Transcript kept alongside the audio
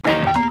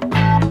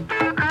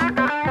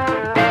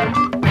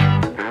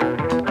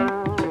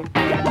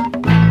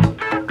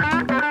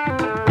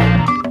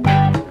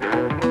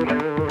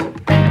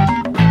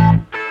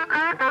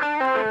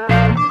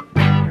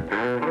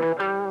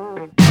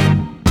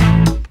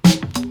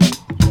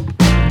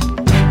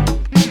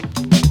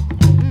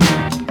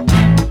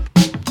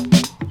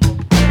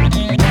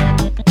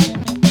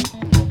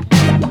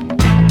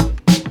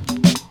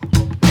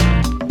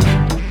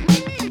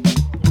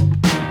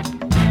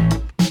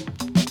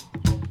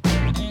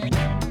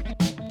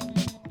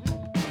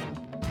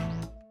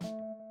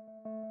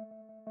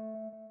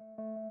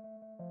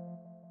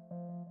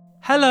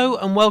Hello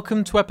and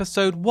welcome to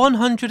episode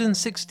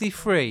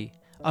 163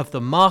 of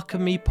the Mark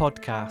and Me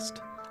podcast.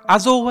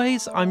 As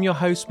always, I'm your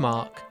host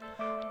Mark.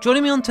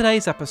 Joining me on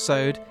today's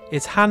episode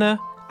is Hannah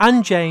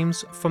and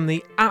James from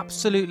the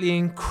absolutely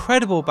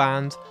incredible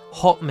band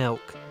Hot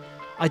Milk.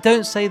 I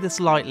don't say this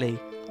lightly,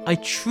 I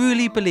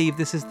truly believe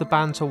this is the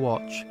band to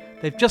watch.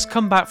 They've just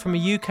come back from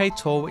a UK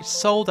tour which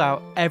sold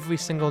out every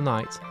single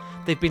night.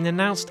 They've been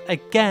announced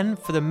again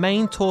for the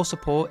main tour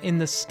support in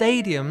the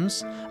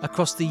stadiums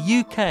across the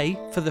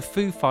UK for the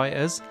Foo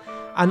Fighters.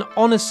 And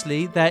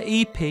honestly, their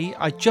EP,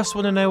 I Just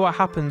Want to Know What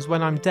Happens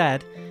When I'm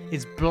Dead,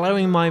 is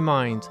blowing my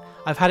mind.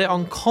 I've had it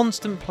on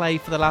constant play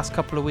for the last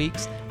couple of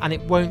weeks and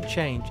it won't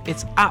change.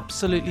 It's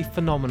absolutely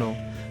phenomenal.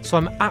 So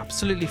I'm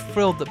absolutely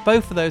thrilled that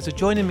both of those are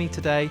joining me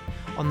today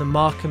on the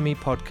Mark and Me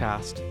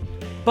podcast.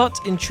 But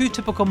in true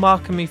typical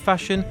Mark and Me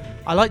fashion,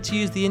 I like to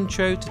use the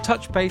intro to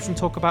touch base and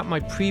talk about my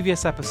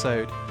previous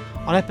episode.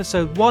 On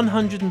episode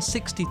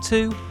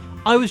 162,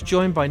 I was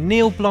joined by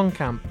Neil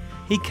Blomkamp.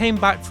 He came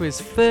back for his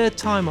third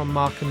time on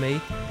Mark and Me,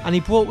 and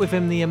he brought with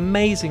him the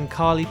amazing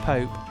Carly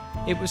Pope.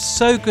 It was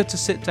so good to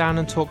sit down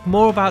and talk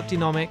more about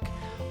Denomic,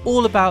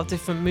 all about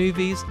different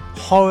movies,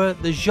 horror,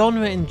 the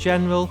genre in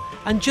general,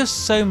 and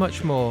just so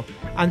much more.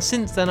 And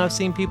since then I've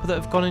seen people that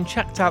have gone and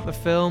checked out the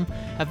film,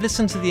 have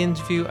listened to the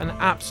interview and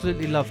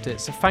absolutely loved it.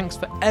 So thanks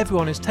for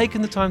everyone who's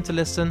taken the time to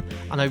listen,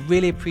 and I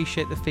really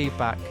appreciate the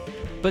feedback.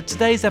 But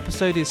today's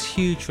episode is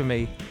huge for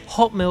me.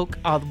 Hot Milk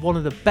are one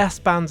of the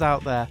best bands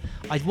out there.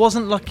 I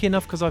wasn't lucky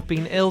enough because I've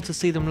been ill to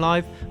see them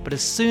live, but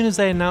as soon as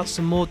they announce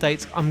some more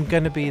dates, I'm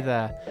going to be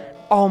there.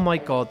 Oh my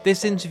god,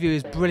 this interview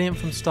is brilliant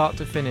from start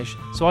to finish,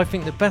 so I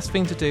think the best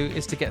thing to do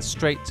is to get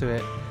straight to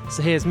it.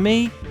 So here's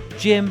me,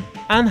 Jim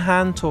and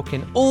Han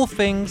talking all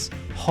things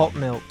Hot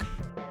Milk.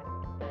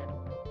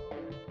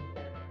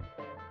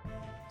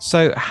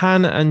 So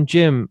Han and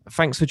Jim,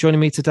 thanks for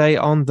joining me today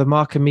on the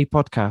Mark and Me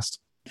podcast.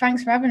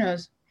 Thanks for having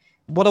us.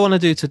 What I want to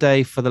do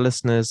today for the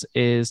listeners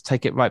is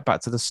take it right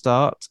back to the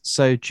start.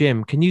 So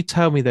Jim, can you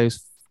tell me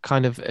those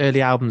kind of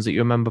early albums that you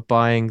remember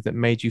buying that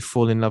made you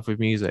fall in love with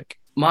music?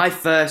 My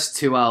first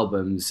two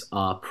albums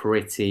are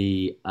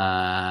pretty...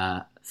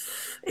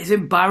 is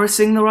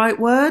embarrassing the right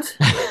word?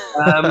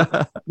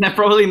 They're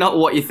probably not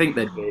what you think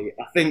they'd be.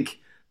 I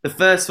think the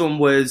first one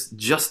was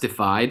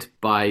Justified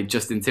by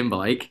Justin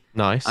Timberlake.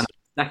 Nice. And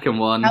the second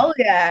one... Hell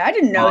yeah, I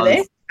didn't know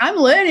this. I'm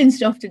learning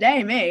stuff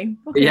today, me.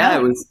 Fucking yeah,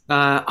 hell. it was...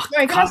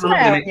 Sorry, can I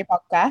swear on your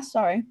podcast?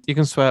 Sorry. You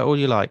can swear all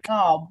you like.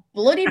 Oh,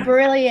 bloody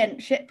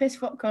brilliant. Shit, piss,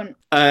 fuck, cunt.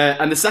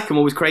 And the second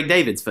one was Craig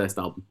David's first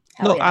album.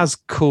 Hell Not yeah. as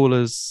cool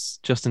as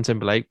Justin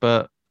Timberlake,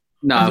 but...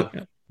 No,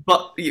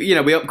 but, you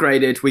know, we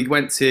upgraded. We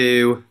went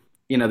to,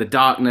 you know, The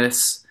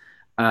Darkness.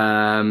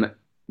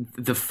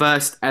 The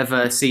first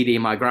ever CD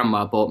my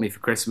grandma bought me for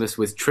Christmas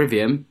was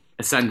Trivium,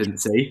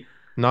 Ascendancy.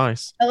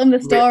 Nice. Tell them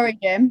the story,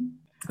 Jim.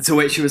 To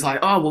which she was like,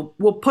 oh,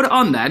 we'll put it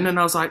on then. And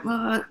I was like,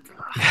 well,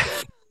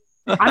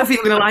 I don't think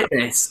I'm going to like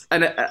this.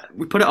 And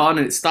we put it on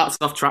and it starts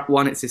off track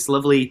one. It's this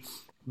lovely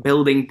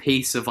building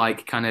piece of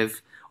like kind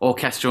of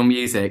orchestral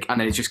music.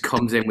 And then it just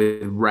comes in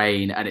with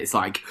rain and it's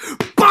like,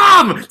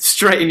 BAM!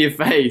 Straight in your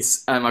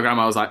face. And my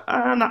grandma was like,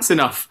 that's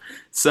enough.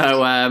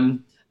 So...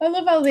 I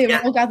love how they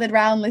all gathered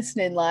round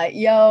listening, like,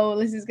 yo,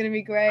 this is going to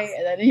be great.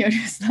 And then you're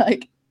just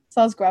like,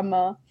 so's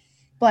grandma.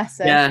 Bless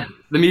her. Yeah,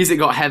 the music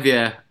got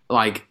heavier,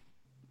 like,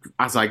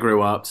 as I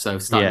grew up. So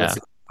started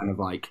listening to kind of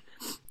like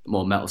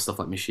more metal stuff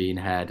like Machine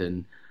Head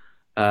and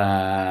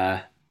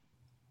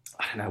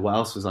I don't know, what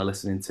else was I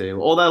listening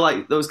to? Although,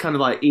 like, there was kind of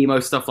like emo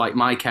stuff like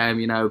My Chem,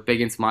 you know, big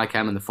into My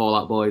Chem and the Fall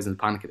Out Boys and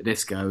Panic at the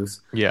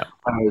Discos. Yeah.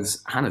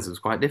 Whereas Hannah's was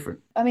quite different.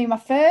 I mean, my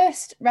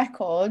first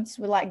records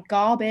were like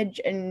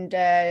Garbage and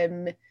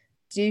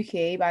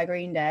Dookie by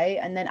Green Day,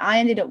 and then I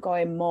ended up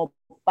going more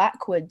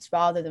backwards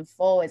rather than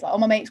forwards. Like all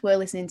my mates were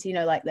listening to, you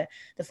know, like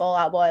the Fall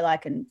Out Boy,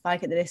 like, and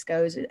Panic at the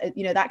Discos,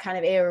 you know, that kind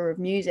of era of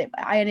music.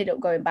 But I ended up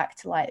going back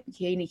to like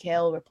Bikini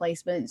Kill,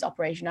 Replacements,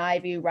 Operation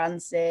Ivy,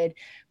 Rancid,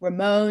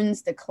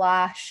 Ramones, The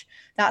Clash.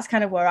 That's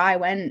kind of where I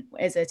went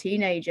as a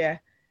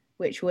teenager,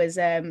 which was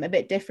a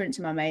bit different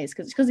to my mates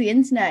because of the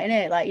internet,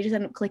 innit? Like you just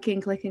end up clicking,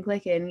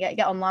 get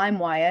on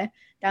LimeWire,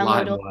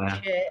 download all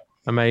the shit.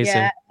 Amazing.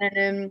 Yeah,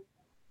 and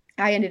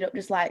I ended up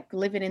just like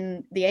living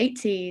in the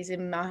 80s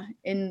in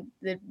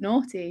the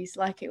noughties.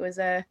 Like it was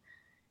a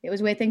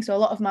weird thing. So a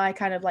lot of my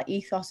kind of like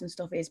ethos and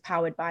stuff is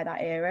powered by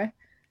that era.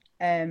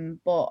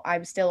 But I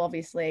was still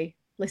obviously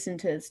listening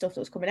to the stuff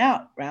that was coming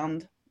out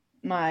around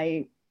my,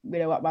 you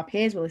know, what my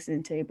peers were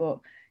listening to. But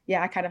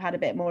yeah, I kind of had a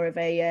bit more of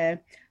a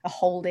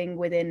holding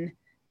within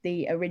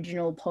the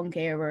original punk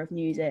era of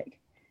music.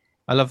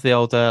 I love the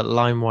old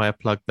LimeWire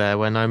plug there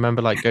when I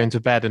remember like going to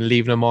bed and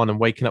leaving them on and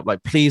waking up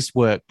like, please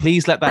work,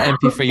 please let that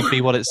MP3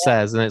 be what it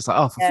says. And it's like,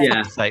 oh, for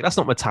fuck's sake, that's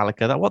not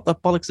Metallica. What the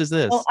bollocks is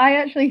this? Well, I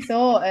actually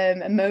thought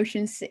a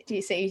Motion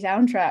City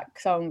soundtrack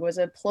song was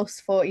a plus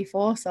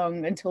 44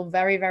 song until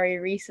very, very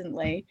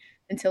recently,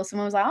 until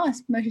someone was like, oh,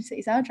 it's Motion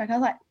City soundtrack. I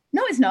was like,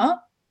 no, it's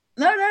not.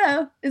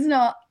 No, it's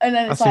not. And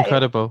then it's that's like,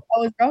 incredible. I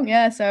was wrong,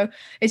 yeah. So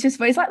it's just,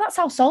 but it's like, that's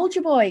how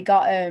Soulja Boy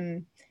got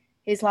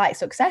his like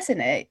success in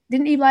it.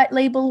 Didn't he like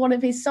label one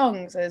of his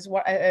songs as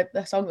what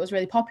a song that was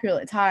really popular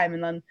at the time,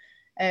 and then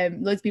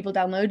loads of people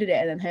downloaded it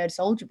and then heard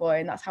Soldier Boy,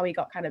 and that's how he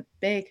got kind of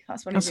big.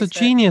 That's a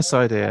genius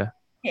idea.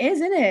 It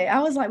is, isn't it? I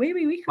was like,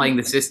 we playing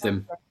the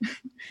system.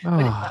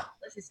 The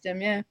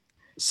system, yeah.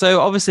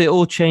 So obviously it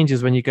all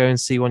changes when you go and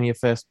see one of your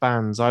first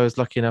bands. I was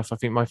lucky enough. I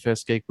think my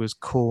first gig was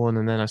Korn,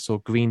 and then I saw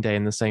Green Day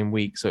in the same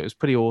week. So it was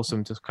pretty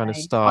awesome to kind of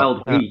start.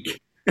 Wild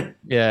week.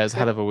 Yeah, it's a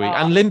hell of a week.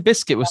 And Limp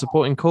Bizkit was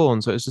supporting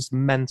Korn, so it was just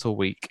mental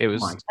week. It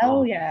was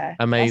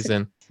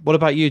amazing. What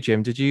about you,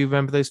 Jim? Did you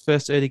remember those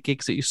first early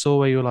gigs that you saw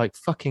where you were like,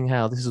 fucking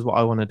hell, this is what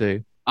I want to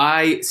do?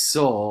 I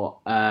saw,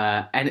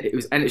 and it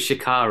was Ennett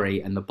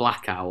Shikari and The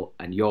Blackout,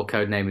 and Your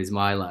Code Name Is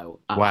Milo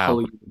at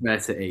Hull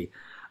University.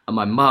 And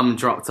my mum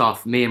dropped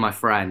off me and my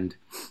friend,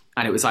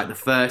 and it was like the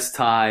first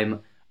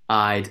time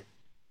I'd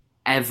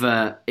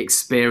ever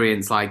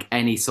experienced like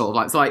any sort of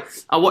like. So like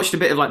I watched a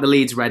bit of like the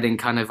Leeds Reading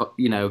kind of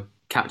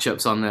catch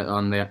ups on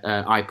the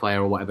iPlayer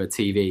or whatever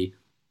TV,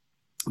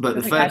 but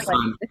the first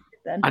time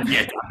I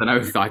don't know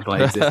if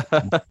iPlayer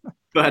existed.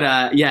 But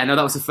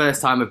that was the first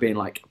time of being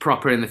like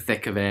proper in the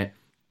thick of it.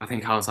 I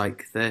think I was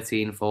like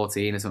 13,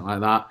 14 or something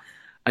like that,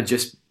 and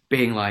just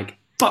being like,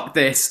 fuck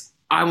this,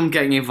 I'm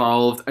getting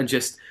involved, and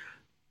just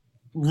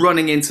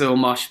running into a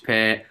mosh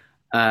pit,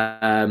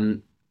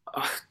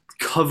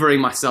 covering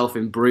myself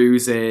in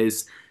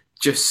bruises,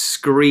 just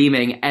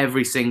screaming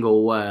every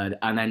single word,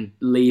 and then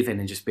leaving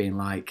and just being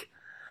like,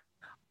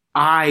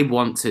 I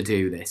want to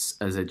do this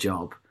as a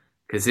job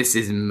because this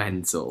is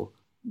mental.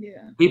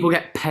 Yeah. People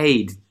get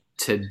paid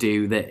to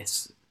do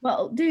this.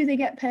 Well, do they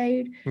get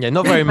paid? Yeah,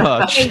 not very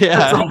much. They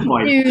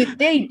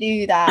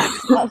do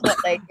that. That's what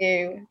they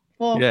do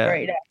for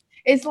free.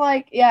 It's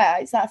like,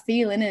 it's that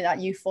feeling and that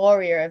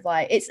euphoria of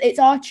like, it's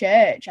our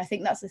church. I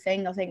think that's the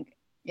thing. I think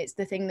it's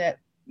the thing that,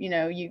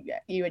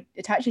 you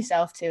attach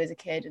yourself to as a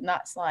kid. And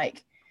that's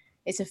like,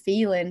 it's a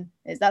feeling.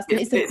 It's the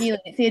feeling.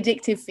 It's the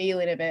addictive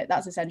feeling of it.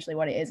 That's essentially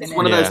what it is. It's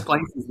one of those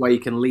places where you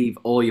can leave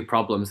all your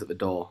problems at the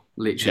door.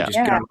 Literally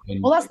just go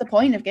in. Well, that's the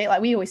point of gig.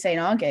 Like we always say in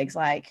our gigs,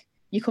 like,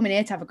 you're coming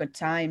here to have a good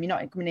time. You're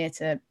not coming here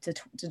to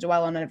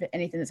dwell on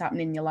anything that's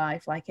happening in your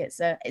life. Like it's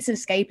an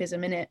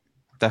escapism, innit?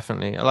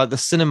 Definitely. Like the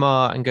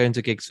cinema and going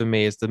to gigs for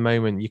me is the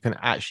moment you can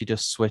actually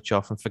just switch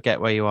off and forget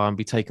where you are and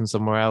be taken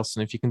somewhere else.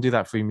 And if you can do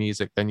that through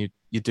music, then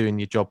you're doing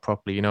your job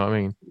properly. You know what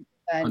I mean?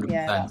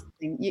 Yeah, that's the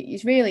thing.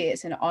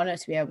 It's an honor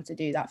to be able to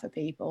do that for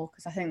people,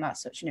 because I think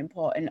that's such an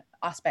important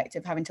aspect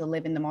of having to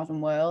live in the modern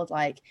world.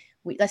 Like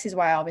this is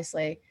why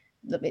obviously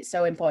it's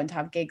so important to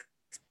have gigs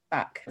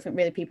back. I think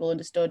really people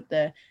understood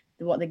the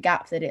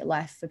gap that it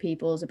left for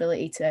people's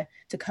ability to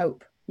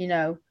cope,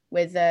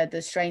 with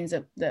the strains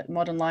that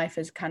modern life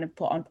has kind of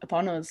put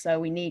upon us. So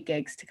we need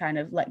gigs to kind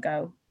of let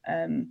go.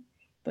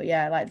 But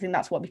yeah, like I think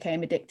that's what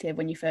became addictive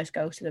when you first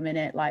go to the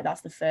minute. Like that's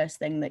the first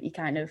thing that you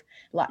kind of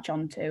latch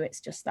onto. It's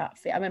just that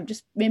I remember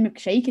just being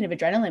shaking of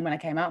adrenaline when I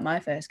came out my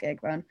first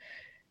gig, man.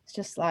 It's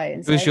just like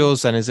insane. Who's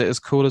yours then? Is it as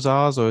cool as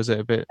ours, or is it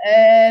a bit?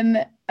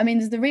 I mean,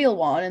 there's the real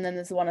one, and then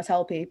there's the one I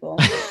tell people.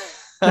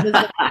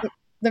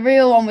 The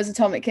real one was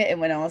Atomic Kitten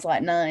when I was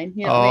like 9.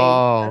 You know what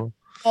I mean?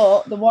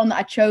 But the one that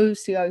I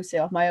chose to go to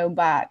off my own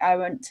back, I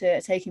went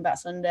to Taking Back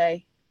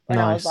Sunday when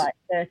I was like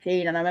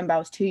 13, and I remember I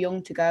was too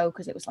young to go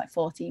because it was like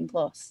 14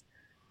 plus,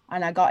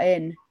 and I got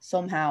in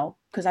somehow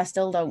because I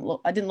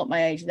didn't look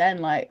my age then.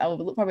 Like I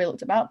probably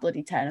looked about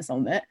bloody 10 or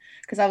something,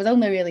 because I was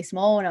only really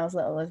small when I was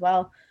little as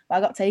well. But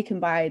I got taken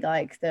by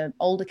like the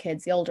older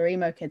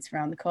emo kids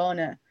around the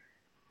corner,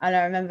 and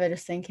I remember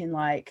just thinking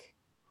like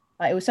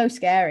it was so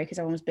scary because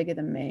everyone was bigger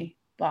than me.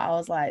 But I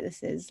was like,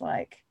 this is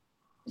like,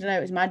 I don't know,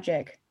 it was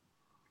magic.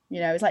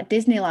 It was like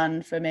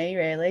Disneyland for me,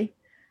 really.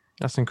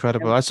 That's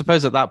incredible. I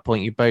suppose at that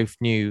point you both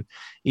knew,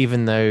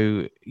 even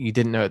though you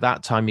didn't know at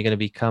that time you're going to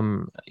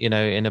become, in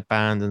a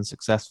band and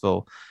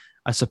successful.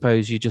 I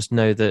suppose you just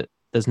know that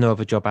there's no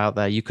other job out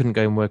there. You couldn't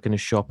go and work in a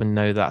shop and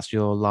know that's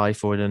your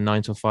life, or in a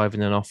 9 to 5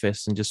 in an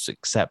office and just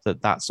accept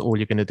that that's all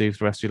you're going to do for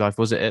the rest of your life.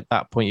 Was it at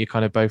that point you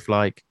kind of both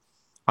like,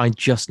 I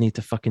just need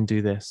to fucking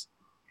do this?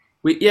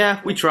 We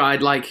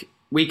tried. Like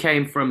we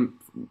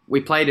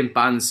played in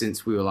bands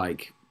since we were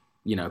like,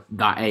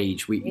 that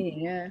age.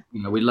 I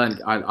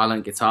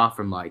learned guitar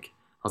from like,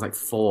 I was like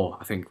 4,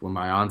 I think, when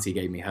my auntie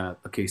gave me her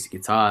acoustic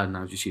guitar, and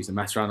I was just using to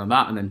mess around on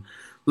that, and then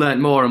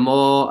learned more and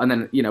more, and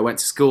then, went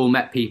to school,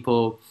 met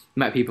people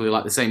who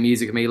like the same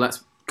music as me.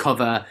 Let's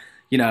cover,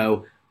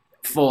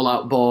 Fall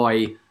Out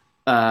Boy,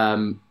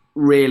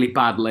 really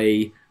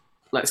badly.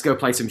 Let's go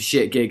play some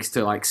shit gigs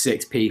to like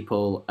 6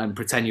 people and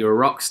pretend you're a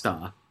rock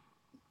star.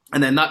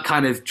 And then that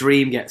kind of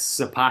dream gets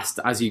surpassed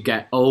as you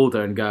get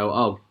older and go,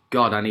 oh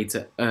God, I need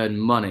to earn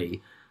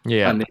money.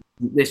 Yeah. And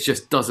this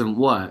just doesn't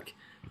work.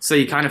 So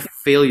you kind of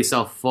feel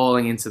yourself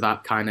falling into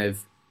that kind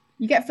of...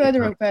 You get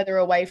further and further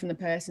away from the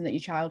person that your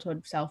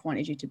childhood self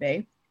wanted you to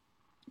be.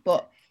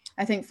 But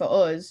I think for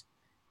us,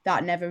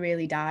 that never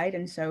really died.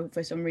 And so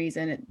for some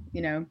reason,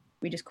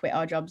 we just quit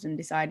our jobs and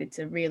decided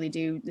to really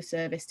do the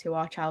service to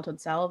our childhood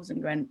selves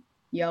and went,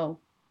 yo,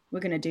 we're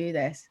going to do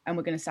this and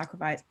we're going to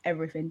sacrifice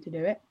everything to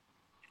do it.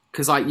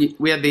 because like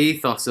we had the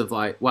ethos of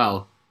like,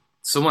 well,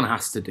 someone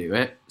has to do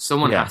it.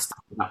 Someone has to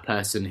be that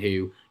person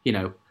who, you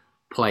know,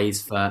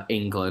 plays for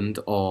England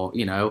or,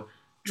 you know,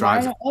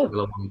 drives a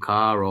Formula One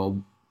car or,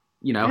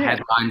 you know,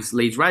 headlines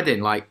Leeds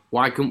Reading. Like,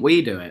 why couldn't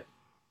we do it?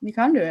 You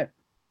can do it.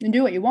 You can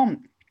do what you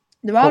want.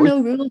 There are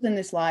no rules in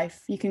this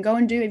life. You can go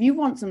and do, if you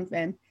want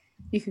something,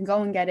 you can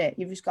go and get it.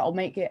 You've just got to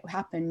make it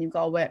happen. You've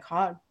got to work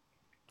hard.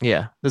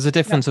 Yeah, there's a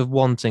difference of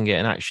wanting it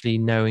and actually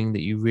knowing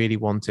that you really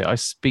want it. I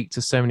speak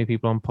to so many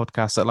people on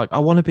podcasts that like, I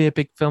want to be a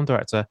big film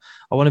director.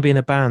 I want to be in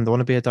a band. I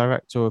want to be a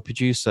director or a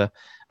producer.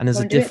 And there's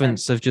a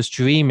difference of just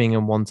dreaming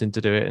and wanting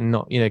to do it and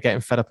not, you know,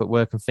 getting fed up at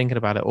work and thinking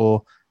about it,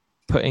 or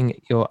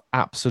putting your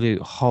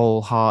absolute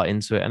whole heart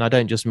into it. And I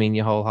don't just mean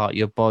your whole heart,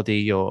 your body,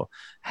 your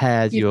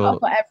head, your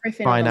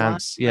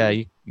finance. Yeah,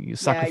 your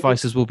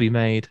sacrifices will be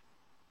made.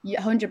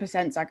 Yeah,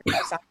 100%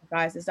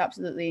 sacrifice. It's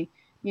absolutely,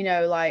 you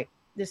know, like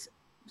this.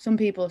 Some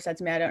people have said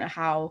to me, I don't know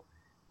how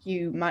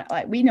you might,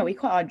 like, we know we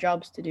quit our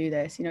jobs to do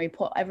this. You know, we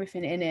put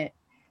everything in it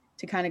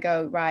to kind of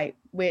go, right,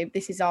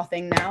 this is our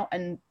thing now,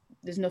 and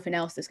there's nothing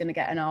else that's going to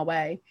get in our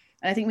way.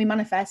 And I think we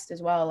manifest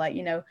as well. Like,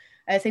 you know,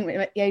 I think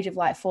at the age of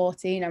like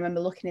 14, I remember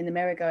looking in the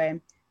mirror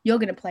going, you're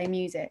going to play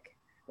music.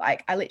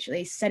 Like, I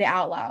literally said it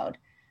out loud.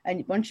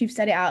 And once you've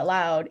said it out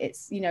loud,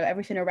 it's, you know,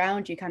 everything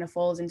around you kind of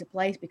falls into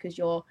place, because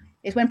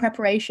it's when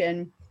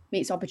preparation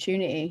meets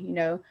opportunity. You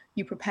know,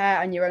 you prepare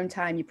on your own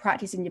time, you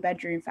practice in your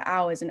bedroom for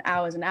hours and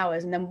hours and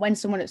hours. And then when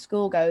someone at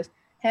school goes,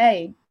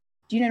 hey,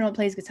 do you know anyone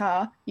plays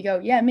guitar? You go,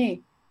 yeah,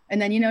 me.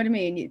 And then, you know what I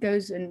mean? It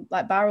goes and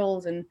like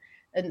barrels and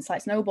it's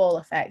like snowball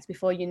effects.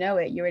 Before you know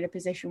it, you're in a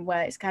position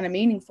where it's kind of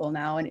meaningful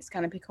now, and it's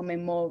kind of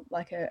becoming more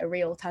like a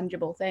real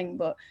tangible thing.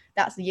 But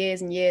that's the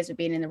years and years of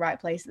being in the right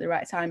place at the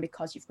right time,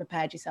 because you've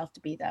prepared yourself to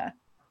be there.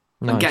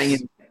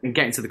 Nice. And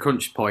getting to the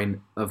crunch point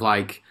of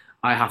like,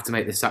 I have to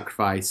make this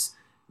sacrifice.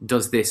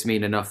 Does this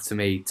mean enough to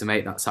me to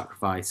make that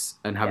sacrifice?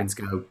 And having to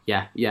go,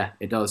 yeah,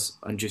 it does,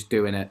 and just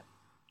doing it.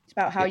 It's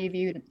about how you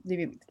view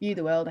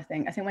the world. I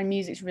think when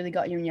music's really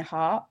got you in your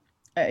heart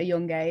at a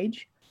young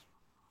age,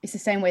 it's the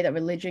same way that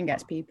religion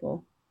gets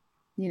people.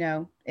 You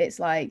know, it's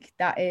like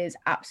that is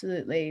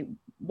absolutely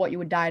what you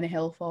would die on a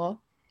hill for.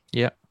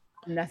 Yeah.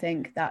 And I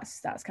think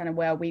that's kind of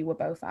where we were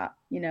both at.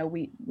 You know,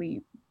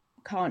 we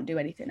can't do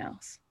anything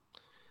else.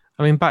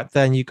 I mean, back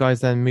then, you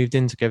guys then moved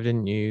in together,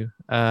 didn't you?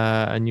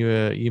 And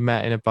you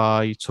met in a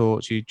bar, you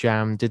talked, you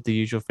jammed, did the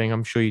usual thing.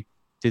 I'm sure you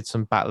did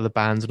some battle of the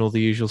bands and all the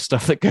usual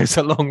stuff that goes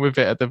along with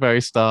it at the very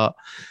start.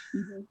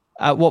 Mm-hmm.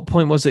 At what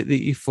point was it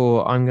that you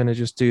thought, I'm going to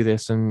just do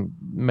this and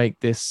make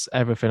this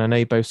everything? I know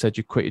you both said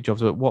you quit your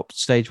jobs, but what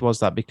stage was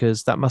that?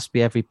 Because that must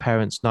be every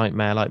parent's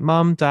nightmare. Like,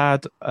 mum,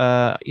 dad,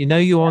 you know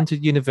you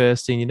wanted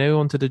university, and you know you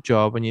wanted a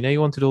job, and you know you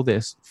wanted all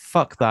this.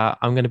 Fuck that.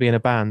 I'm going to be in a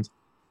band.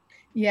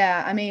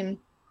 Yeah, I mean,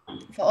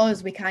 for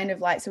us, we kind of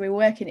like, so we were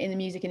working in the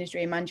music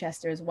industry in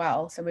Manchester as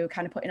well. So we were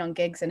kind of putting on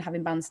gigs and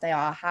having bands stay at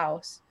our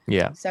house.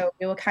 Yeah. So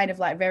we were kind of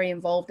like very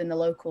involved in the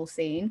local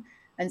scene.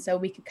 And so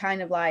we could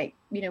kind of like,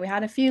 you know, we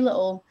had a few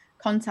little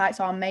contacts.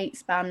 Our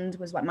mate's band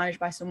was like managed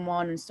by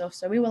someone and stuff.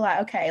 So we were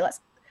like, okay,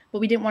 but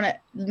we didn't want to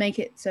make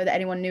it so that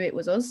anyone knew it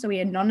was us. So we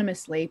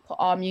anonymously put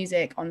our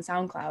music on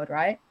SoundCloud,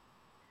 right?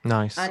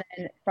 Nice. And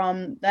then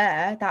from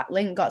there, that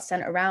link got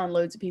sent around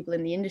loads of people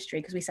in the industry,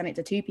 because we sent it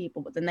to 2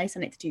 people, but then they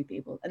sent it to 2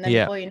 people. And then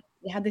before you know,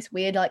 we had this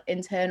weird like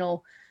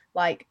internal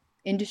like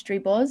industry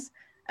buzz.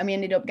 And we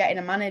ended up getting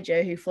a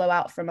manager who flew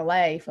out from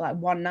LA for like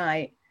one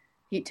night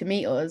to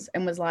meet us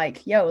and was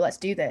like, yo, let's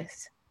do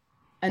this.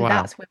 And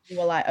that's when we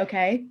were like,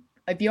 okay,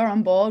 if you're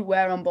on board,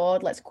 we're on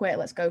board, let's quit,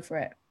 let's go for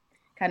it,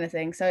 kind of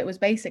thing. So it was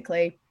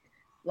basically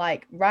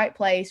like right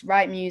place,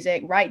 right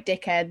music, right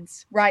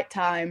dickheads, right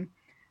time,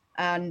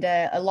 and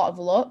a lot of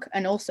luck.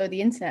 And also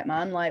the internet,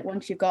 man. Like,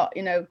 once you've got,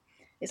 you know,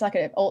 it's like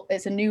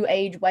it's a new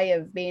age way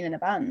of being in a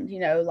band, you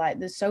know, like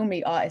there's so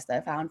many artists that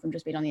are found from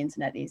just being on the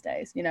internet these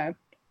days, you know.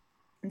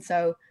 And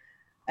so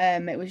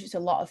it was just a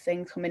lot of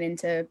things coming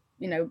into,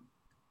 you know,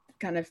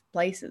 kind of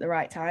place at the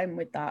right time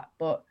with that.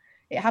 But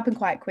it happened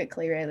quite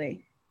quickly,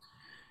 really.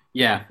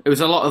 Yeah, it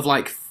was a lot of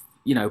like,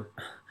 you know,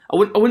 I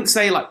wouldn't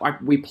say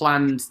like we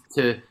planned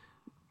to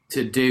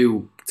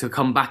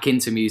come back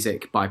into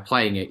music by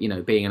playing it, you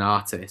know, being an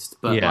artist,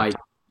 but like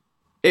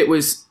it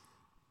was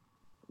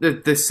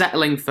the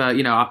settling for,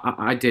 you know,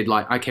 I did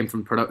like, I came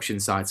from production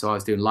side, so I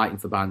was doing lighting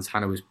for bands.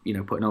 Hannah was, you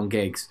know, putting on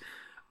gigs,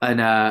 and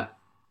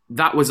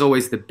that was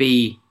always the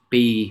B,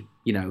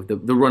 you know,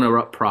 the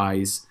runner-up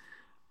prize.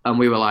 And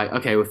we were like,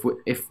 okay,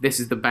 if this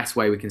is the best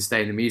way we can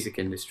stay in the music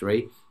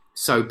industry,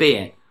 so be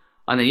it.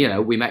 And then, you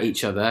know, we met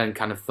each other and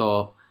kind of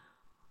thought,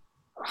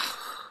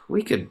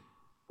 we could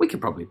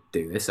probably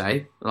do this,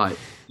 eh? Like,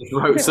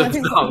 wrote some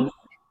songs.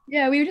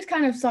 Yeah, we just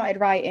kind of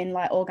started writing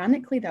like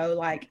organically though,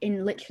 like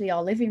in literally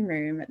our living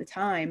room at the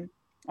time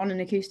on an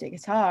acoustic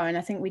guitar. And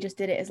I think we just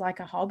did it as like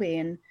a hobby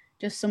and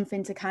just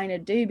something to kind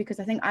of do, because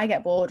I think I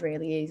get bored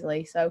really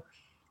easily. So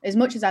as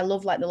much as I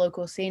love like the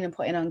local scene and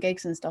putting on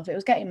gigs and stuff, it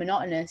was getting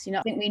monotonous. You know,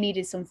 I think we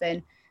needed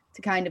something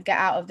to kind of get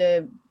out of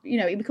the,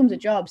 it becomes a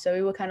job. So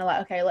we were kind of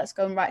like, okay, let's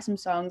go and write some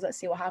songs. Let's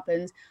see what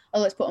happens. Oh,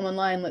 let's put them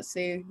online. Let's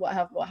see what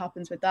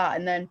happens with that.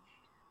 And then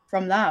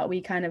from that,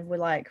 we kind of were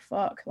like,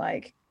 fuck,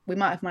 like we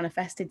might have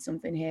manifested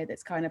something here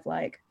that's kind of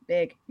like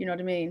big. You know what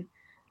I mean?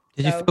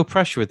 Did you feel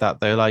pressure with that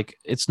though? Like,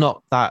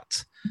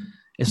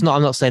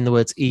 I'm not saying the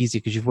word's easy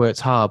because you've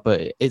worked hard,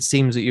 but it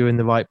seems that you're in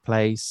the right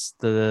place,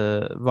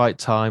 the right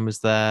time was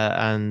there.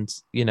 And,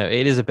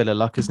 it is a bit of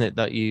luck, isn't it?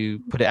 That you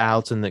put it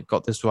out and that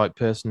got this right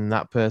person and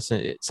that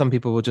person. Some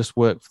people will just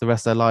work for the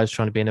rest of their lives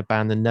trying to be in a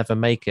band and never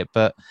make it.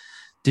 But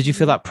did you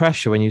feel that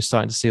pressure when you're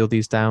starting to see all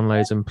these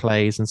downloads and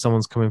plays and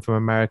someone's coming from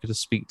America to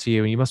speak to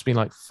you and you must be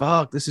like,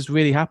 fuck, this is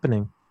really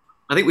happening?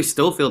 I think we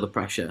still feel the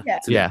pressure.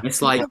 Yeah.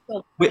 It's like,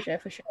 pressure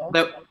for sure.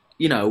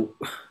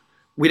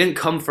 We didn't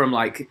come from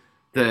like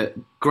the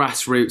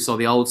grassroots or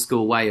the old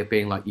school way of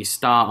being like, you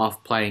start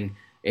off playing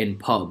in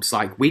pubs.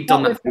 Like we'd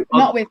done that.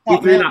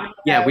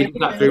 We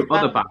did that through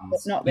other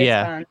bands. Not this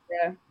band,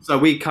 yeah. So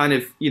we kind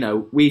of,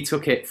 we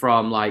took it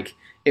from like,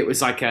 it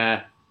was like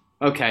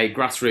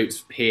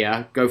grassroots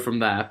here, go from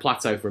there,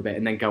 plateau for a bit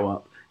and then go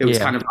up. It was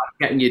kind of like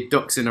getting your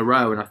ducks in a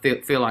row. And I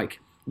feel like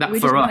that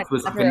for us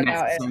was like a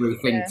necessary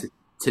thing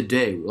to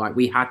do. Like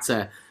we had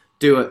to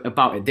do it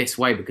about it this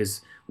way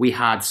because we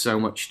had so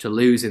much to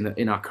lose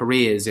in our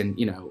careers and,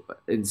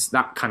 in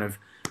that kind of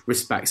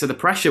respect. So the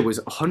pressure was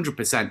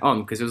 100%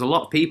 on because there was a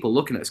lot of people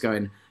looking at us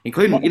going,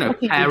 including,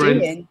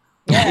 parents,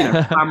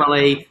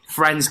 family,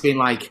 friends being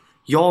like,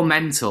 you're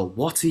mental.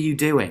 What are you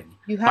doing?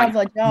 You have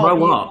a job,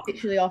 you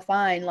literally are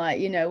fine. Like,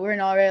 we're in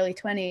our early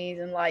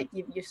 20s and like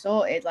you're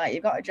sorted. Like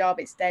you've got a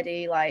job, it's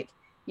steady. Like,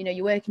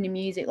 you're working in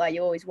music like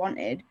you always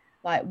wanted.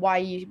 Like, why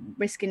are you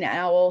risking it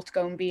now all to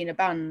go and be in a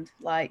band?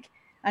 Like,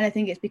 and I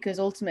think it's because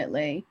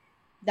ultimately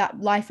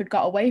that life had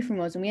got away from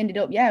us and we ended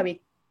up,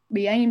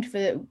 we aimed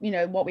for,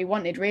 what we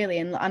wanted really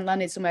and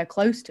landed somewhere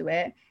close to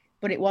it,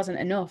 but it wasn't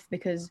enough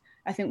because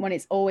I think when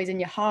it's always in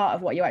your heart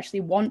of what you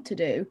actually want to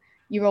do,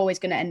 you're always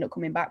going to end up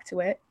coming back to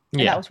it.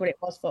 And that was what it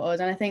was for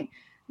us. And I think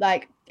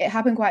like it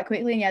happened quite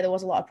quickly and there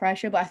was a lot of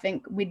pressure, but I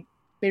think we'd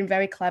been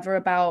very clever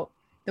about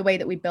the way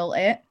that we built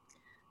it.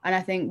 And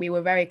I think we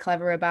were very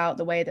clever about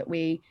the way that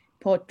we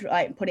put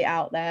it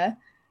out there.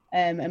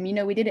 And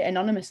we did it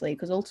anonymously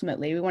because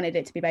ultimately we wanted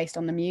it to be based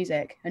on the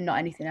music and not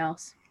anything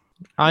else.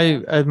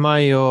 I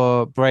admire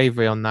your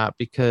bravery on that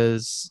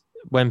because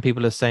when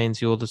people are saying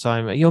to you all the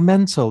time, you're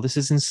mental, this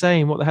is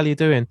insane, what the hell are you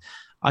doing?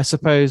 I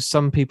suppose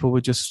some people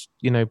would just,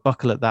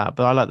 buckle at that.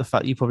 But I like the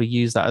fact you probably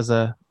use that as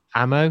a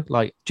ammo.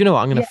 Like, do you know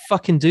what? I'm going to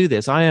fucking do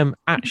this. I am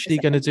actually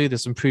going to do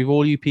this and prove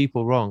all you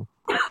people wrong.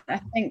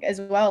 I think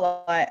as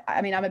well,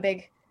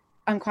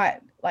 I'm quite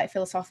like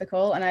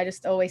philosophical and I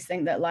just always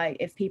think that like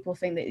if people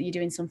think that you're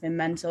doing something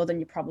mental then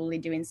you're probably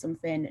doing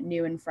something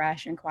new and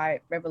fresh and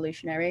quite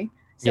revolutionary.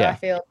 So I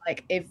feel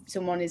like if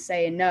someone is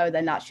saying no,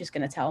 then that's just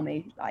going to tell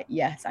me like,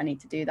 yes, I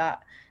need to do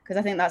that. Because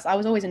I think I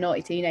was always a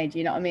naughty teenager,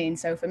 you know what I mean?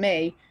 So for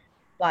me,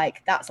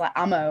 like that's like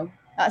ammo.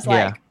 That's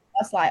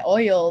like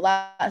oil.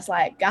 That's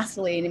like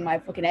gasoline in my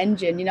fucking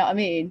engine, you know what I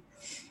mean?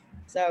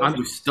 So I'm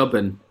just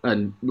stubborn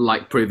and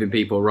like proving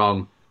people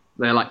wrong.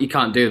 They're like, you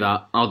can't do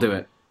that, I'll do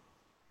it.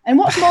 And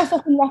what's more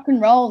fucking rock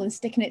and roll than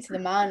sticking it to the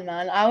man?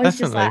 I was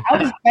just like, I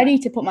was ready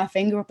to put my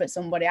finger up at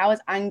somebody. I was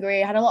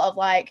angry. I had a lot of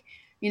like,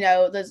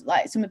 there's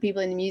like some of the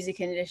people in the music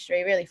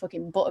industry really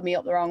fucking buttered me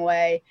up the wrong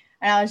way.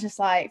 And I was just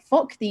like,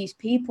 fuck these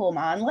people,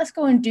 man. Let's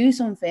go and do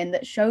something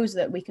that shows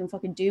that we can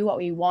fucking do what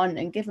we want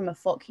and give them a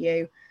fuck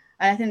you.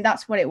 And I think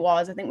that's what it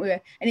was. I think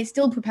and it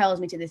still propels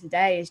me to this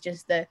day. It's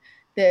just the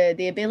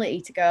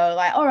ability to go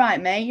like, all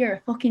right, mate, you're a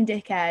fucking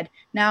dickhead.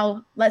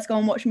 Now let's go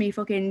and watch me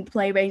fucking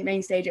play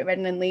main stage at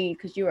Redden and Lead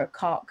because you're a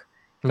cock.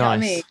 You know what I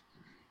mean?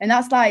 And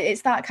that's like,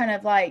 it's that kind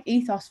of like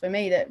ethos for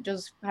me that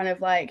just kind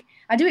of like,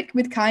 I do it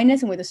with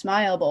kindness and with a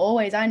smile, but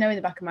always I know in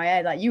the back of my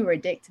head, like you were a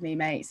dick to me,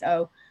 mate.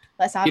 So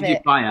let's have it. Gives you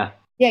fire.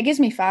 Yeah, it gives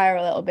me fire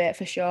a little bit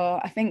for sure.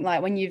 I think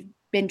like when you've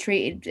been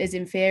treated as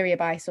inferior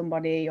by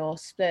somebody or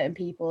certain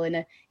people in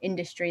an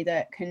industry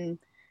that can,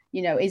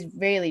 is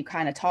really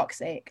kind of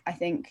toxic. I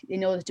think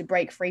in order to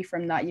break free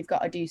from that, you've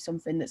got to do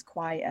something that's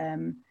quite,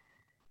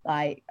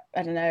 like,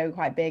 I don't know,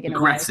 quite big and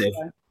aggressive.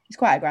 So it's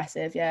quite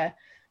aggressive, yeah.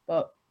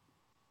 But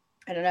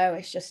I don't know.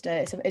 It's just,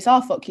 it's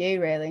our fuck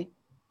you, really.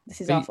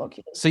 This is our fuck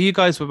you. So you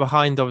guys were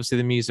behind, obviously,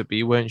 the music, but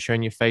you weren't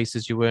showing your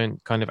faces. You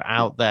weren't kind of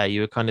out there.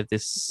 You were kind of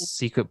this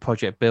secret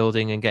project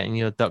building and getting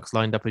your ducks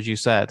lined up, as you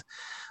said.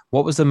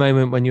 What was the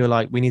moment when you were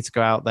like, we need to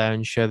go out there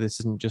and show this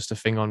isn't just a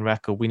thing on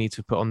record. We need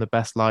to put on the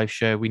best live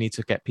show. We need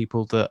to get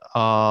people that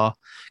are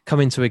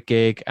coming to a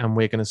gig and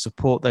we're going to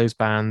support those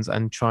bands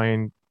and try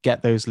and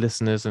get those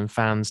listeners and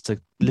fans to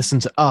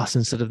listen to us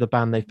instead of the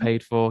band they've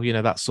paid for,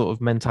 that sort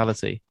of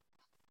mentality.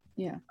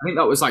 Yeah. I think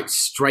that was like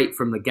straight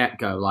from the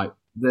get-go. Like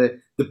the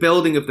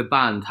building of the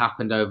band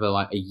happened over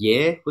like a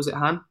year. Was it,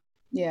 Han?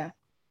 Yeah.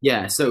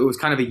 Yeah. So it was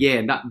kind of a year.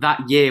 And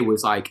that year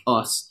was like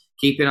us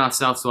keeping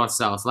ourselves to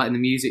ourselves, letting the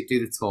music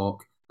do the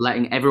talk,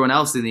 letting everyone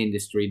else in the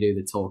industry do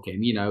the talking.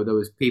 There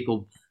was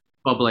people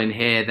bubbling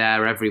here,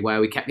 there,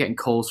 everywhere. We kept getting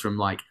calls from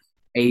like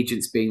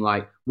agents being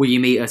like, will you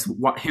meet us?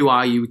 Who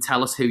are you?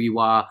 Tell us who you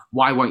are.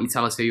 Why won't you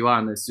tell us who you are?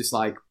 And it's just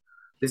like,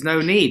 there's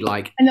no need.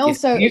 Like, and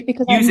also it's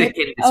because music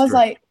I was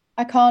like,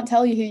 I can't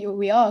tell you who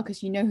we are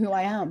because you know who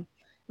I am.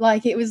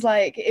 Like it was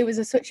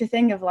such a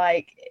thing of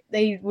like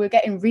they were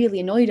getting really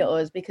annoyed at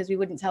us because we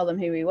wouldn't tell them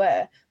who we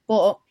were.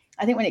 But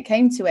I think when it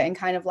came to it and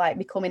kind of like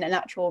becoming an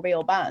actual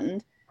real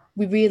band,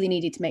 we really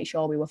needed to make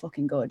sure we were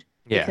fucking good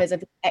because of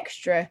the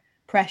extra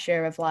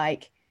pressure of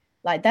like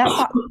that's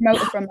that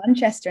promoter from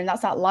Manchester and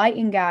that's that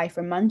lighting guy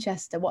from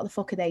Manchester. What the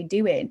fuck are they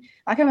doing?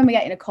 Like, I remember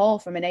getting a call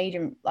from an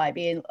agent, like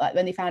being like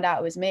when they found out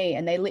it was me,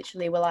 and they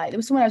literally were like, there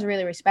was someone I was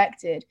really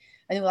respected,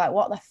 and they were like,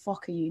 "What the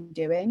fuck are you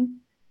doing?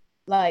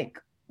 Like,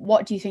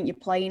 what do you think you're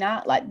playing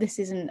at? Like, this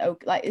isn't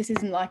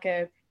like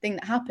a thing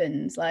that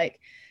happens." Like,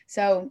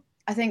 so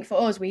I think for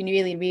us, we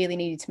really, really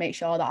needed to make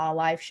sure that our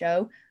live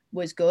show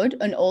was good.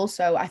 And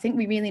also, I think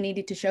we really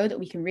needed to show that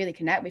we can really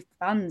connect with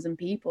fans and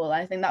people. And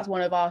I think that's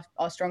one of our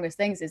strongest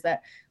things, is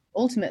that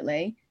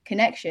ultimately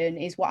connection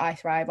is what I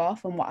thrive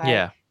off and what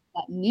I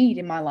need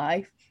in my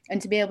life.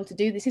 And to be able to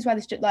do this is why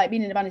this, like,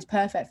 being in a band is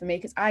perfect for me,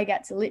 because I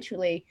get to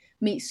literally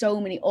meet so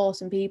many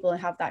awesome people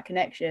and have that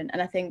connection.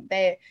 And I think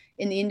they,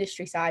 in the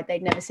industry side,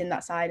 they'd never seen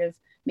that side of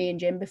me and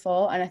Jim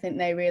before. And I think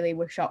they really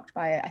were shocked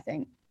by it, I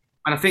think.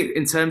 And I think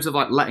in terms of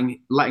like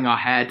letting our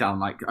hair down,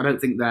 like, I don't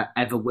think there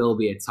ever will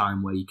be a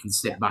time where you can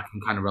sit back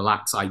and kind of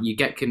relax. Like, you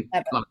get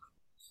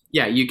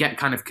you get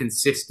kind of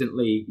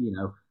consistently, you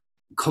know,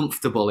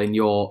 comfortable in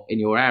your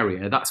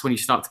area. That's when you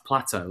start to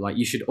plateau. Like,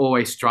 you should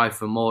always strive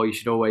for more. You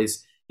should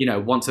always, you know,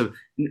 want to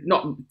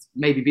not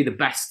maybe be the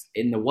best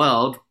in the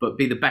world, but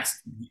be the best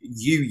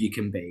you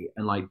can be,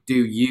 and like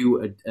do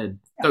you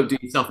don't do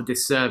yourself a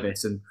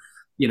disservice, and,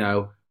 you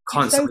know,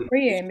 constantly. It's so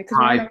freeing because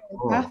we're on our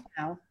own path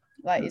now.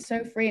 Like, it's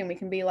so free, and we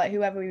can be like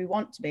whoever we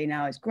want to be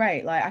now. It's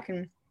great. Like,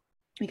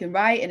 we can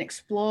write and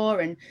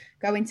explore and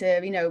go into,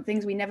 you know,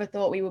 things we never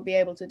thought we would be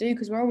able to do,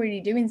 because we're already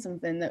doing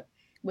something that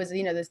was,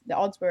 you know, the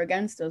odds were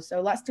against us.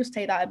 So let's just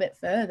take that a bit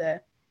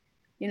further.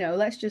 You know,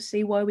 let's just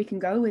see where we can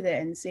go with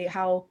it and see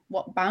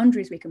what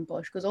boundaries we can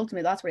push, because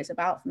ultimately that's what it's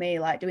about for me,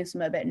 like doing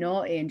something a bit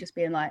naughty and just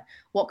being like,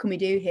 what can we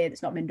do here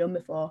that's not been done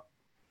before?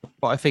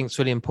 What I think is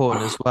really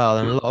important as well,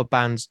 and a lot of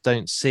bands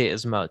don't see it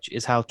as much,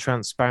 is how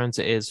transparent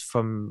it is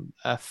from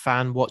a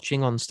fan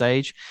watching on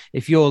stage.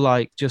 If you're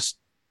like just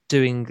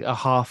doing a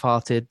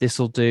half-hearted, this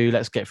will do,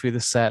 let's get through the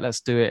set,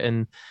 let's do it,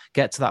 and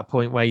get to that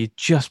point where you're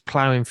just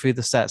plowing through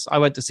the sets. I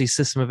went to see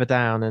System of a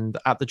Down, and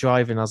at the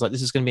drive-in, I was like,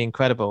 this is going to be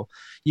incredible.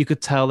 You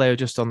could tell they were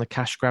just on the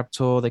cash grab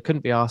tour. They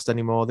couldn't be asked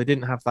anymore. They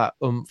didn't have that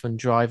oomph and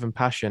drive and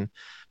passion.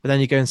 But then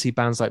you go and see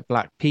bands like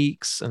Black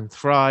Peaks and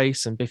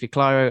Thrice and Biffy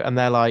Clyro, and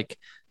they're like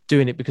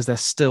doing it because they're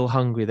still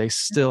hungry. They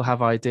still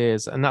have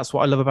ideas. And that's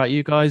what I love about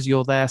you guys.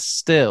 You're there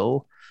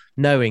still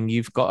knowing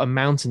you've got a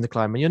mountain to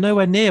climb, and you're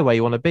nowhere near where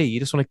you want to be. You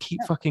just want to keep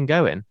fucking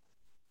going.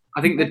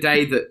 I think the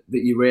day that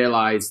you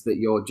realise that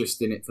you're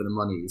just in it for the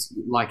money is,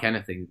 like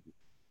anything,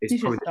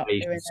 it's probably the day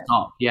you should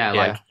stop. Yeah,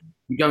 like,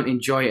 you don't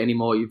enjoy it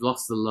anymore. You've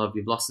lost the love.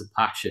 You've lost the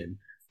passion.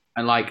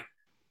 And like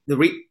the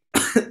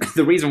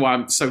reason why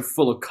I'm so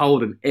full of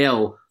cold and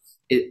ill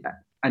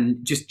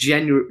and just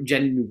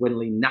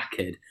genuinely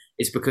knackered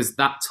is because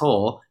that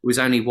tour was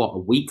only a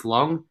week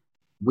long,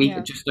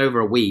 just over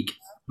a week,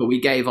 but we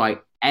gave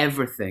like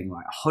everything,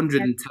 like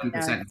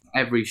 110%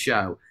 every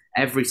show,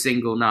 every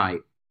single night.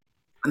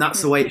 And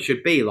that's the way it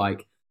should be.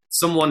 Like,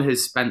 someone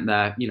has spent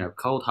their, you know,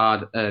 cold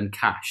hard earned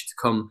cash to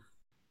come,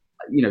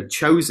 you know,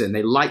 chosen.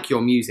 They like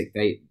your music.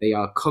 They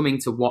are coming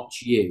to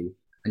watch you,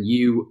 and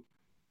you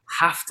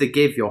have to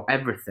give your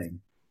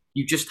everything.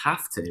 You just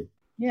have to.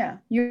 Yeah,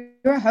 you're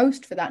a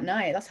host for that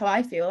night. That's how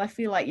I feel. I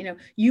feel like, you know,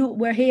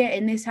 we're here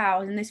in this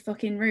house, in this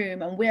fucking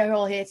room, and we're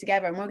all here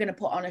together, and we're going to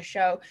put on a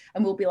show,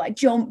 and we'll be like,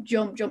 jump,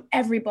 jump, jump,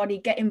 everybody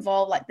get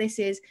involved. Like,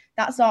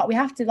 that's art. We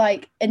have to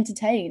like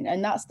entertain,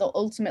 and that's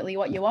ultimately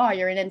what you are.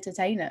 You're an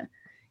entertainer,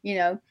 you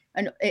know,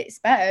 and it's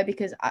better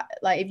because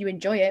like, if you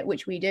enjoy it,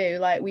 which we do,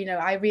 like, we know,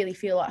 I really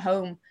feel at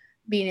home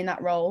being in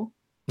that role.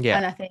 Yeah.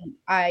 And I think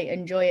I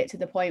enjoy it to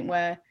the point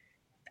where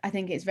I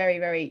think it's very,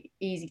 very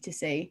easy to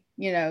see.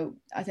 You know,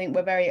 I think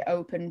we're very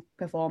open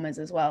performers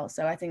as well.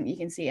 So I think you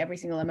can see every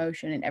single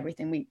emotion in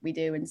everything we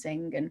do and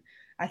sing. And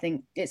I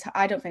think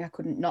I don't think I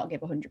couldn't not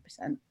give 100%,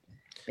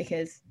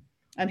 because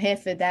I'm here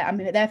for them.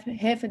 I'm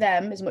here for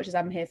them as much as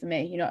I'm here for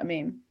me. You know what I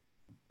mean?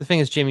 The thing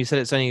is, Jim, you said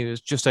it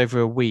was just over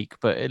a week,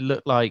 but it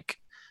looked like,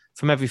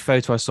 from every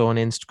photo I saw on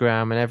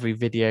Instagram and every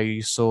video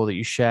you saw that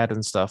you shared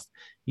and stuff,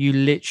 you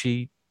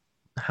literally,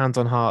 hand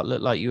on heart,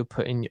 looked like you were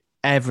putting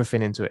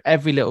everything into it,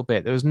 every little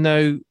bit. There was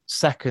no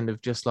second of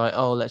just like,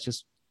 oh, let's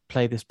just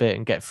play this bit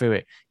and get through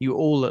it. You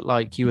all looked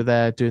like you were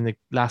there doing the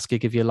last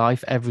gig of your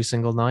life every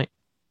single night.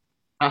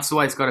 That's the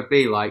way it's got to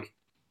be. Like,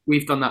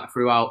 we've done that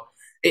throughout.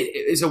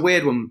 It's a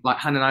weird one. Like,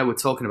 Hannah and I were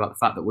talking about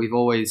the fact that we've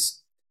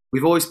always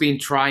been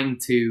trying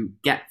to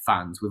get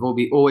fans.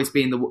 We've always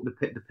been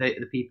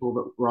the people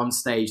that were on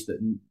stage that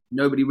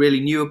nobody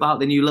really knew about.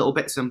 They knew little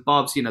bits and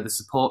bobs, you know, the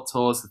support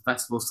tours, the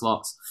festival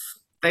slots.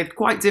 They're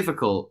quite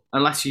difficult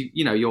unless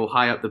you're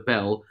high up the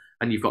bill.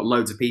 and you've got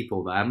loads of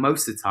people there,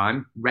 most of the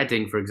time,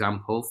 Reading, for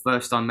example,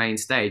 first on main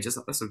stage,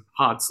 that's a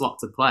hard slot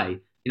to play.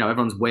 You know,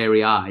 everyone's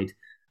weary-eyed,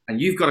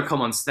 and you've got to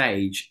come on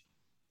stage,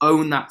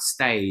 own that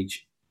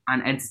stage,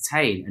 and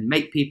entertain and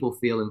make people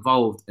feel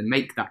involved and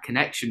make that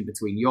connection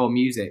between your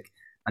music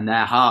and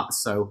their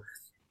hearts. So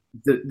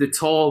the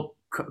tour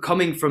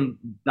coming from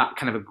that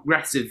kind of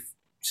aggressive,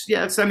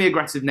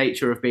 semi-aggressive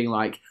nature of being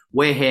like,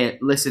 we're here,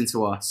 listen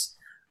to us,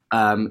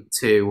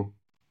 to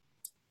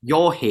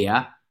you're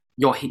here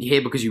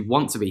because you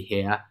want to be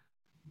here.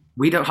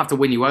 We don't have to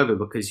win you over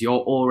because you're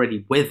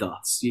already with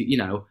us. You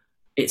know,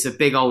 it's a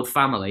big old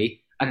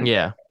family. And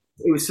it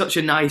was such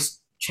a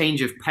nice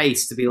change of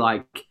pace to be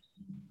like,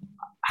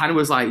 Hannah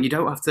was like, you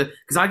don't have to,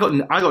 because I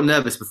got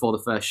nervous before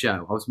the first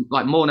show. I was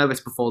like more nervous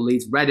before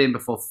Leeds, Reading,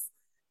 before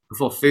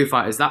Foo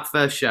Fighters. That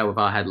first show of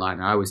our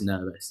headliner, I was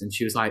nervous. And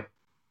she was like,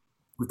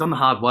 we've done the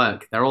hard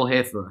work. They're all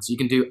here for us. You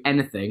can do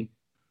anything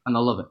and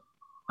they'll love it.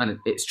 And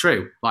it's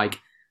true. Like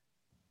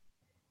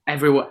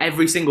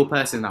every single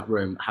person in that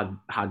room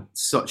had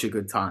such a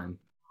good time,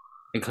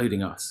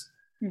 including us.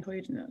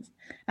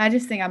 I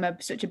just think I'm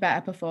such a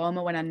better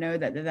performer when I know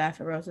that they're there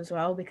for us as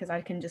well, because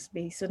I can just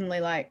be suddenly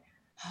like,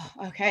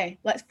 oh, okay,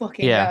 let's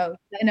fucking go.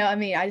 You know what I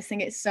mean? I just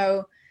think it's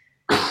so.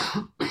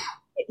 I'm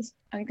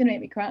gonna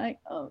make me cry.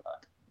 Oh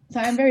god. So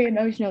I'm very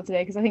emotional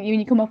today because I think when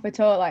you come off a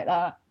tour like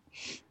that,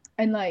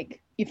 and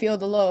like you feel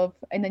the love,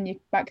 and then you're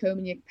back home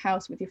in your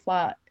house with your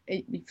flat.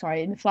 In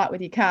the flat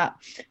with your cat.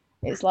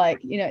 It's like,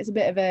 you know,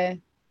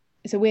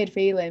 it's a weird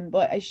feeling,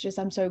 but it's just,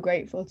 I'm so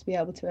grateful to be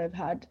able to have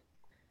had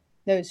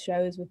those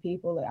shows with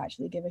people that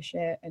actually give a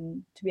shit,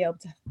 and to be able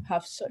to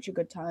have such a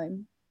good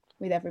time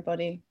with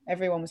everybody.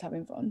 Everyone was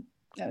having fun.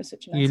 That was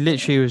such a nice You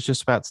literally was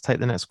just about to take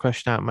the next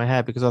question out of my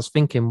head, because I was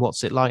thinking,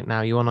 what's it like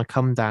now? You want to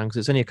come down because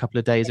it's only a couple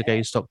of days ago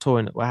you stopped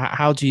touring.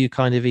 How do you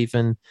kind of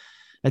even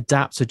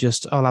adapt to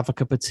just, I'll have a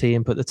cup of tea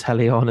and put the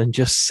telly on and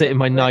just sit in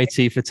my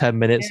nightie for 10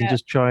 minutes and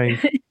just try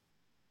and...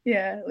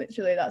 Yeah,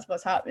 literally that's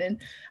what's happening.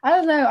 I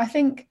don't know. I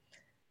think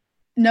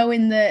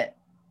knowing that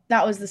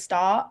was the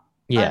start,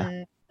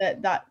 and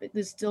that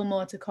there's still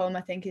more to come,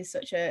 I think is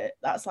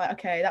that's like,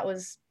 okay, that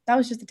was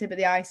just the tip of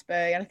the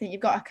iceberg. And I think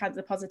you've got to have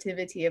the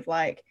positivity of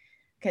like,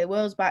 okay, the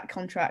world's back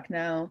on track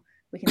now.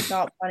 We can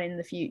start planning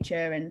the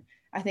future. And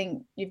I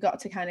think you've got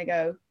to kind of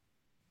go,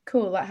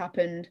 cool, that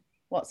happened.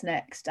 What's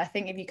next? I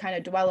think if you kind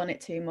of dwell on it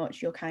too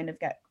much, you'll kind of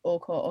get all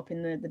caught up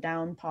in the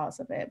down parts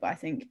of it. But I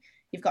think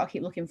you've got to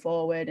keep looking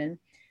forward and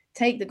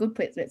take the good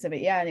bits of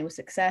it. Yeah, and it was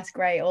success,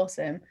 great,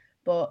 awesome.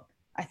 But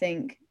I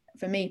think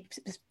for me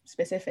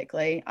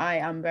specifically, I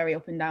am very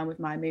up and down with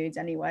my moods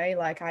anyway.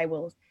 Like I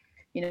will,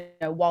 you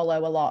know,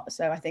 wallow a lot.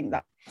 So I think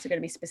that's going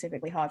to be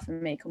specifically hard for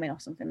me coming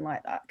off something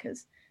like that,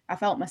 because I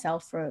felt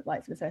myself for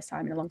the first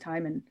time in a long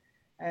time.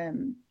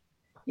 And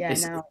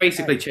it's now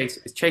basically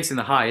chasing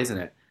the high, isn't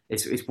it?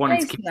 It's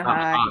wanting to keep the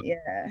high.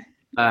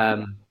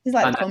 It's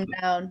like calm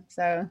down.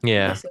 So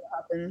we'll see what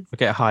happens. We'll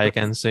get high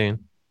again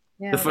soon.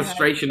 Yeah, the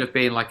frustration of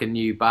being like a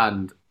new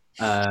band,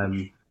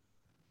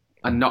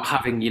 and not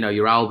having, you know,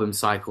 your album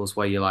cycles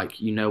where you're like,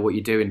 you know what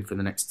you're doing for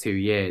the next 2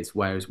 years,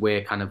 whereas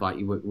we're kind of like,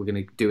 we're going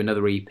to do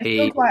another EP. We're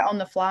still quite on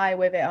the fly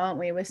with it, aren't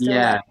we? We're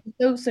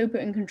still super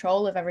in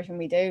control of everything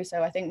we do.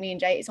 So I think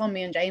it's on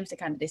me and James to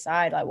kind of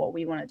decide like what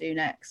we want to do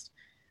next.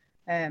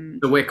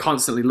 So we're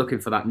constantly looking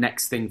for that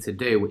next thing to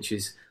do, which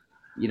is,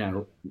 you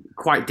know,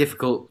 quite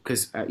difficult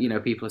because you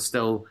know, people are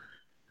still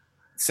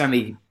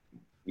semi,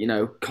 you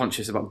know,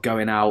 conscious about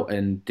going out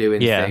and doing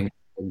things.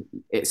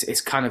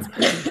 It's kind of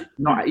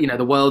not, you know,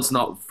 the world's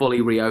not fully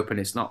reopened.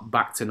 It's not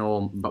back to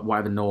normal, but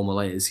whatever normal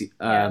is. You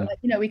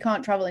know, we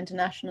can't travel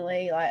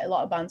internationally. Like a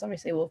lot of bands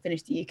obviously will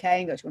finish the UK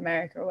and go to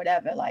America or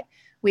whatever. Like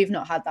we've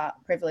not had that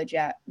privilege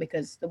yet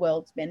because the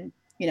world's been,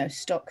 you know,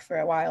 stuck for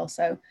a while.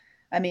 So,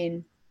 I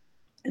mean,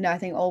 you know, I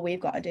think all we've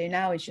got to do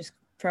now is just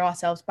throw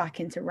ourselves back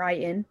into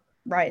writing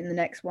the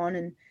next one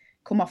and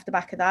come off the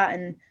back of that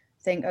and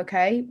think,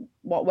 okay,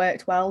 what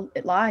worked well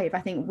at live? I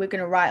think we're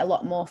going to write a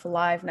lot more for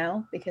live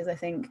now, because I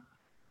think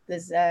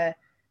there's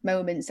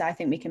moments that I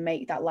think we can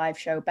make that live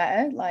show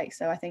better. Like,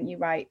 so I think you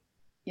write,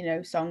 you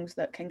know, songs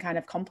that can kind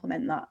of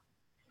complement that.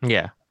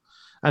 Yeah.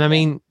 And I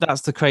mean,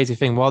 that's the crazy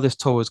thing. While this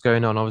tour was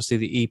going on, obviously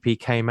the EP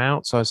came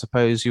out. So I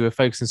suppose you were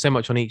focusing so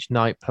much on each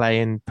night,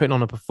 playing, putting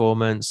on a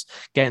performance,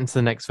 getting to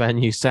the next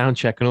venue, sound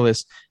check and all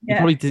this. You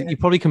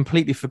probably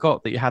completely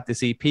forgot that you had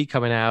this EP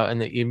coming out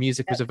and that your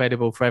music was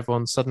available for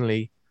everyone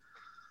suddenly.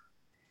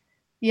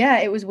 Yeah,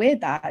 it was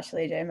weird that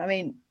actually, Jim. I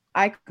mean,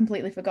 I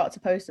completely forgot to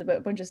post a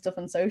bunch of stuff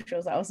on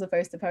socials that I was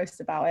supposed to post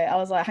about it. I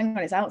was like, hang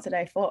on, it's out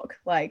today. Fuck.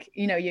 Like,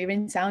 you know, you're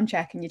in sound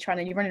check and you're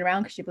running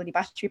around because your bloody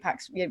battery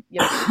packs, you're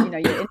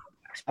in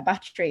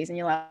batteries and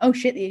you're like, oh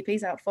shit, the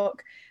EP's out,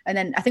 fuck. And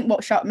then I think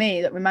what shocked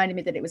me, that reminded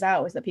me that it was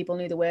out, was that people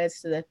knew the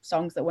words to the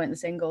songs that weren't the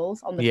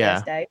singles on the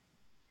first day.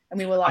 And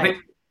we were like,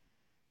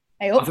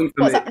 hey,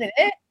 what's happening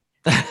here?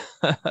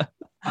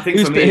 I think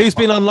who's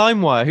been on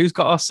LimeWire? Who's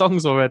got our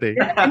songs already?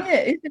 Who's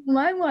been on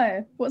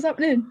LimeWire? What's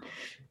happening?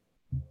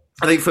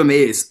 I think for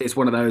me, it's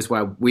one of those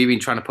where we've been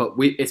trying to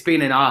it's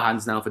been in our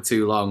hands now for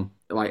too long,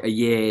 like a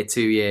year,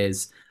 2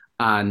 years.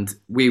 and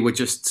we were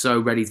just so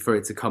ready for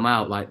it to come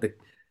out. Like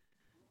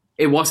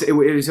it was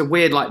a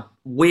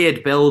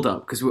weird build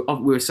up because we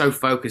were so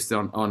focused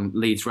on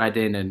Leeds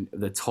Reading and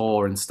the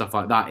tour and stuff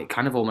like that. It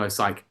kind of almost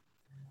like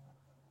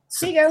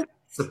There you go.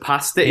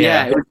 surpassed it.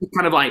 Yeah, it was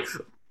kind of like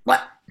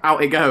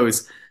out it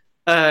goes.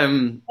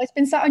 It's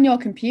been sat on your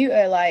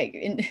computer, like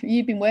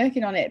you've been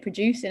working on it,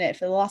 producing it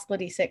for the last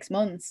bloody 6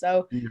 months.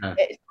 So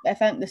I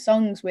think the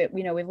songs we've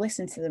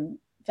listened to them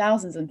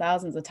thousands and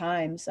thousands of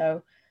times.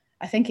 So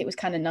I think it was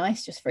kind of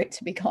nice just for it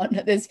to be gone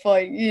at this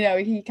point.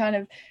 He kind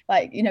of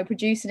like,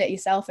 producing it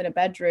yourself in a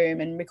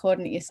bedroom and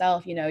recording it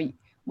yourself,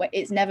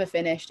 it's never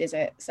finished, is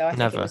it? So I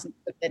think it wasn't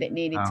good that it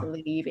needed to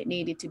leave. It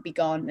needed to be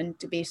gone and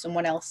to be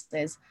someone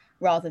else's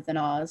rather than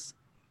ours.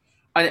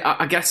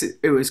 I guess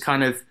it was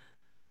kind of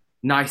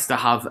nice to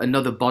have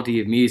another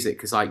body of music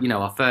because, like,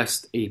 our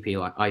first EP,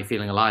 like Are You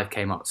Feeling Alive,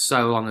 came out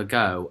so long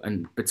ago,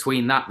 and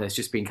between that there's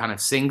just been kind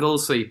of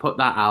singles. So you put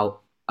that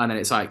out and then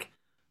it's like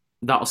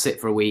that'll sit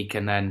for a week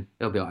and then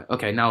it'll be like,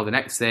 okay, now the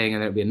next thing,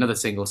 and then it'll be another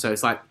single. So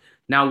it's like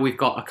now we've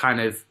got a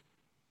kind of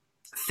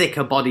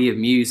thicker body of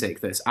music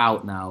that's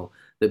out now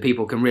that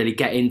people can really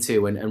get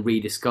into and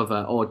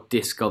rediscover or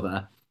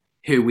discover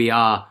who we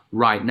are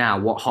right now,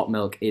 what Hot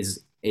Milk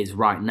is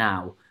right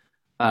now.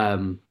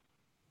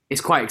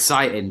 It's quite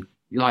exciting.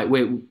 Like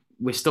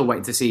we're still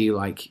waiting to see,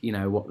 like,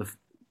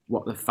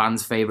 what the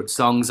fans' favorite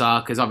songs are,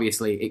 because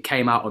obviously it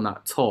came out on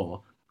that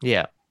tour.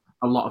 Yeah,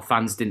 a lot of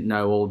fans didn't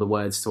know all the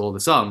words to all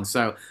the songs,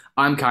 so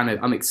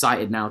I'm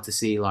excited now to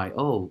see, like,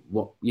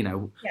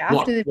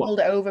 after they've pulled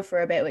it over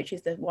for a bit, which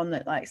is the one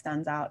that like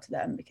stands out to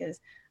them,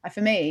 because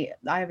for me,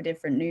 I have a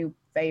different new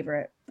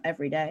favorite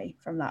every day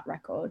from that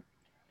record,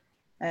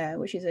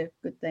 which is a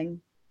good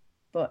thing.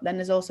 But then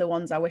there's also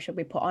ones I wish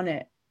we put on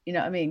it. You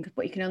know what I mean?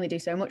 But you can only do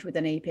so much with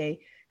an EP,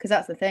 because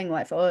that's the thing.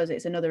 Like for us,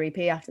 it's another EP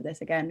after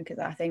this again, because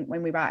I think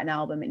when we write an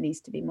album, it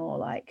needs to be more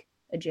like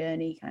a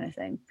journey kind of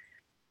thing.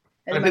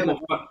 A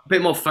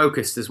bit more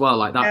focused as well,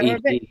 like that EP.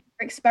 We're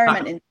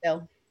experimenting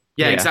still.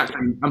 Yeah, exactly.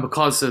 And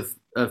because of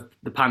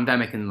the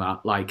pandemic and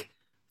that, like,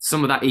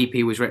 some of that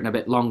EP was written a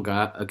bit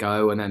longer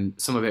ago, and then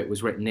some of it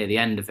was written near the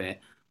end of it.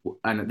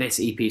 And this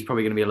EP is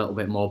probably going to be a little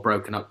bit more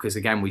broken up because,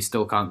 again, we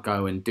still can't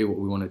go and do what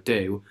we want to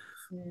do.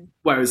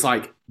 Whereas,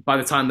 like, by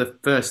the time the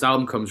first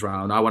album comes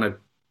around, I want to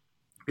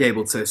be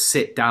able to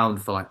sit down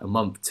for like a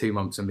month, 2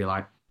 months, and be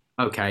like,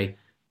 okay,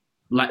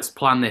 let's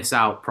plan this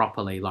out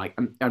properly, like,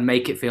 and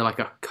make it feel like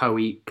a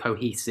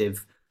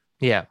cohesive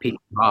piece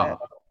of art.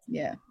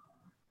 Yeah.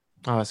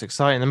 Oh, it's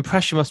exciting. And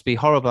pressure must be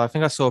horrible. I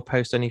think I saw a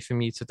post only from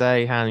you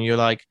today, Han. You're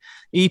like,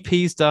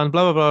 EP's done,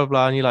 blah, blah, blah,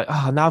 blah. And you're like,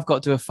 oh, now I've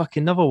got to do a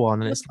fucking another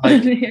one. And it's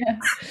like...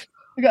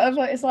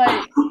 It's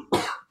like...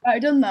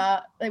 I've done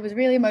that. It was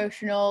really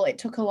emotional. It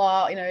took a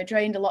lot, it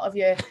drained a lot of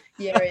your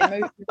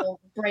emotional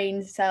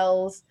brain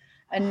cells.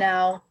 And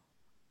now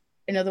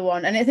another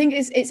one. And I think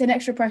it's an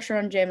extra pressure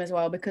on Jim as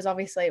well, because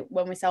obviously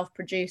when we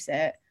self-produce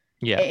it,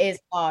 it is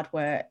hard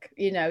work.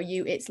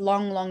 It's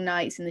long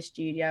nights in the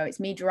studio. It's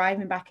me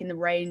driving back in the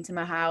rain to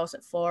my house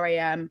at 4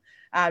 a.m.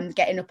 and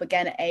getting up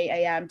again at 8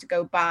 a.m. to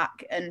go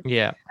back. And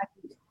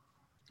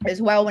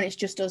as well, when it's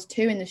just us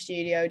two in the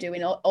studio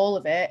doing all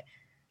of it,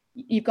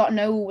 you've got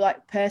no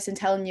like person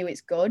telling you it's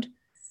good.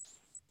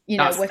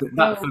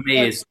 That for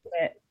me is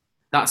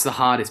that's the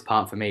hardest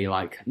part for me,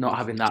 like not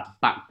having that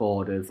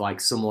backboard of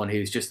like someone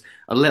who's just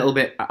a little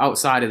bit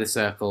outside of the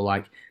circle,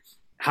 like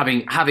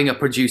having a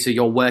producer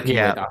you're working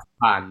with as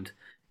a band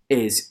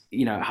is,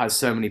 has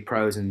so many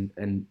pros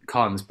and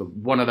cons, but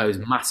one of those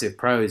massive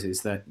pros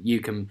is that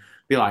you can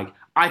be like,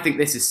 I think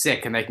this is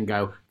sick, and they can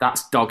go,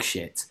 that's dog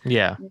shit.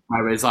 Yeah.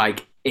 Whereas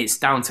like it's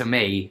down to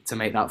me to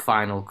make that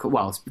final call.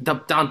 Well, it's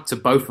down to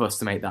both of us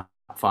to make that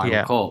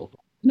final call.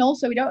 And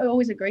also, we don't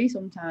always agree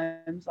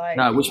sometimes. Like,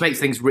 no, which makes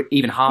things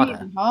even harder.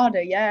 Even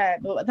harder, yeah.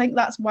 But I think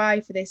that's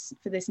why for this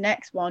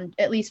next one,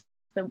 at least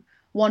for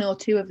one or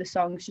two of the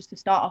songs, just to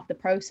start off the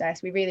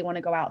process, we really want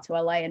to go out to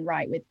LA and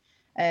write with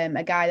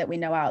a guy that we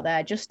know out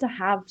there, just to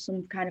have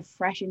some kind of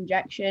fresh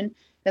injection.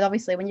 Because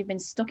obviously, when you've been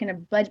stuck in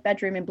a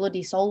bedroom in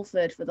bloody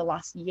Salford for the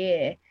last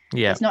year,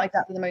 it's not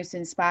exactly the most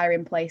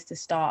inspiring place to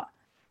start,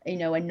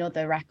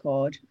 another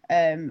record.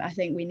 I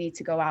think we need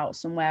to go out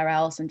somewhere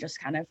else and just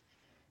kind of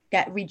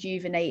get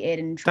rejuvenated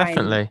and try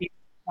and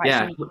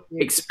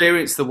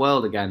experience the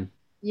world again.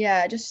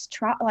 Yeah, just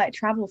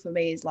travel for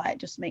me is like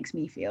just makes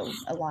me feel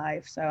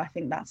alive. So I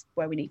think that's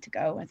where we need to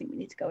go. I think we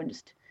need to go and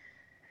just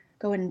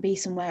go and be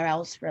somewhere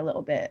else for a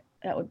little bit.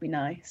 That would be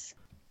nice.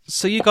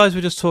 So you guys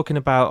were just talking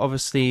about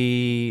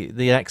obviously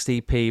the next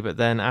EP, but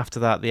then after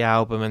that the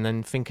album, and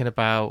then thinking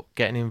about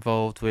getting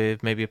involved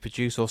with maybe a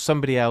producer or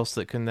somebody else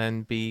that can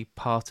then be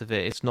part of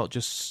it. It's not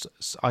just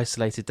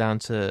isolated down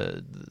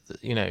to,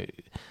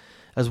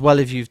 as well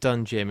as you've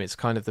done, Jim, it's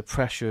kind of the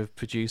pressure of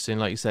producing.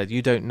 Like you said,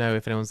 you don't know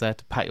if anyone's there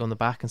to pat you on the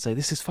back and say,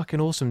 this is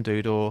fucking awesome,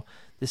 dude, or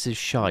this is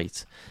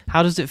shite.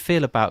 How does it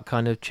feel about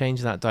kind of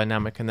changing that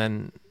dynamic and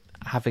then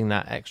having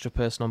that extra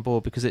person on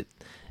board? Because it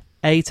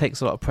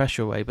takes a lot of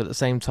pressure away, but at the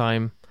same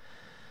time,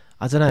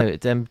 I don't know,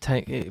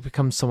 it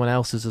becomes someone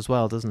else's as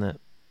well, doesn't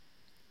it?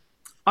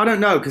 I don't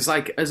know, because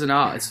like as an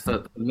artist,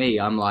 for me,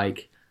 I'm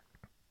like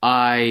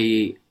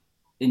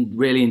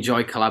really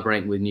enjoy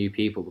collaborating with new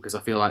people because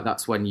I feel like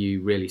that's when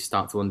you really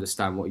start to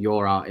understand what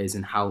your art is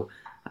and how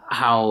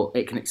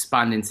it can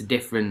expand into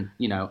different,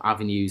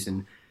 avenues.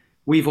 And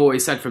we've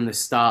always said from the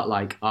start,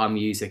 like our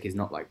music is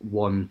not like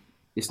one.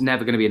 It's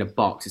never going to be in a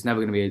box. It's never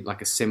going to be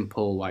like a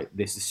simple like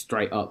this is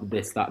straight up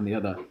this, that, and the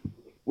other.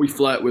 We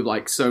flirt with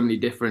like so many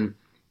different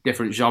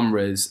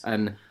genres,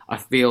 and I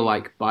feel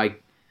like by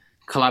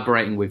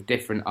collaborating with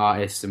different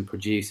artists and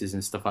producers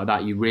and stuff like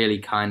that, you really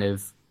kind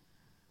of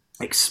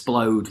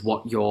explode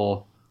what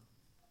your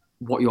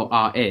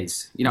art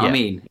is. You know what I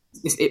mean?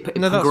 It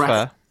No, that's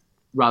progresses fair.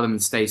 rather than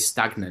stay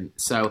stagnant.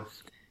 So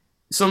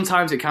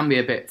sometimes it can be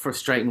a bit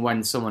frustrating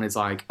when someone is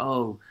like,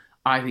 "Oh,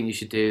 I think you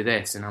should do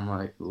this," and I'm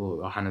like,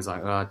 or Hannah's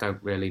like, "Oh, I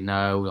don't really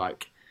know."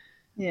 Like,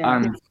 Yeah.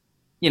 and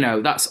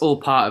that's all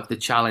part of the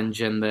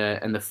challenge and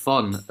the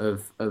fun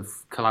of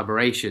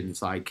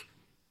collaborations. Like,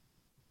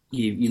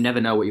 you never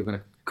know what you're going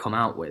to come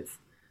out with.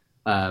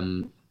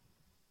 And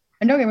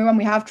don't get me wrong,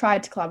 we have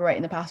tried to collaborate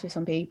in the past with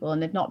some people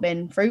and they've not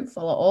been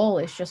fruitful at all.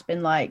 It's just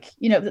been like,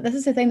 this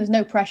is the thing, there's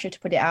no pressure to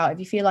put it out. If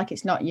you feel like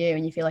it's not you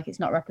and you feel like it's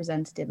not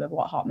representative of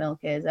what Hot Milk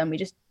is, then we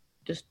just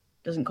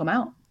doesn't come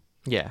out.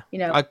 Yeah.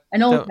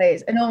 And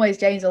always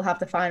James will have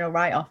the final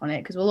write-off on it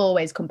because we'll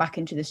always come back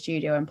into the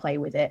studio and play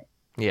with it.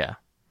 Yeah.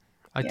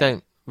 I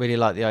don't really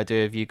like the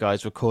idea of you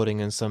guys recording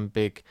in some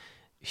big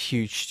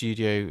huge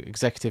studio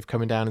executive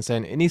coming down and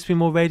saying it needs to be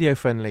more radio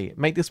friendly,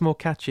 make this more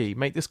catchy,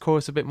 make this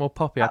chorus a bit more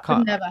poppy. That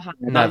could never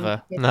happen.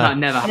 Never. No. That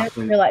never I don't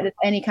happened. feel like there's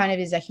any kind of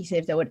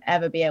executive that would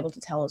ever be able to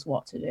tell us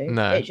what to do.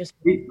 No. It just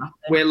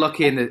We're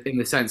lucky in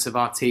the sense of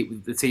our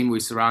team, the team we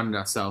surrounded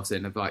ourselves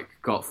in, have like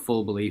got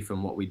full belief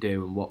in what we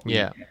do and what we.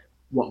 Yeah.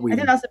 I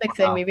think that's the big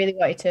thing. We really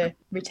wanted to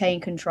retain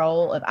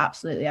control of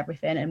absolutely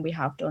everything, and we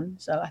have done.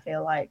 So I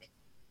feel like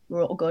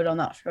we're all good on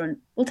that front.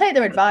 We'll take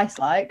their advice,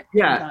 like.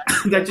 Yeah,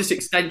 they're just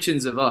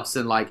extensions of us,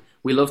 and like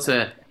we love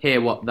to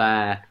hear what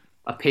their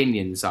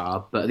opinions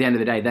are. But at the end of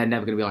the day, they're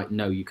never going to be like,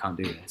 "No, you can't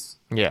do this."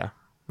 Yeah,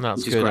 that's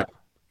Which is good. great.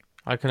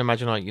 I can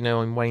imagine, like,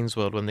 in Wayne's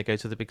World when they go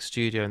to the big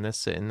studio and they're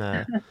sitting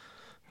there.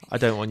 I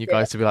don't want you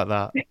guys to be like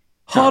that.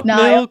 Hot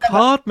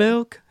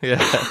milk.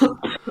 Yeah.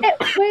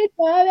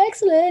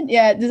 Excellent.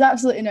 Yeah, there's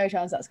absolutely no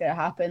chance that's going to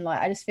happen. Like,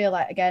 I just feel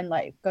like, again,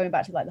 like going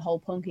back to like the whole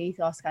punk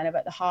ethos kind of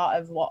at the heart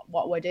of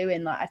what we're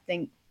doing. Like, I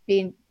think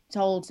being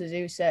told to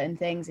do certain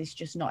things is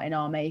just not in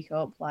our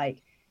makeup.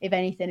 Like, if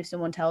anything, if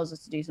someone tells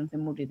us to do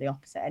something, we'll do the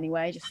opposite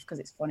anyway, just because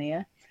it's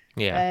funnier.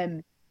 Yeah.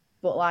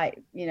 But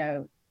like,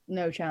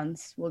 no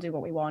chance. We'll do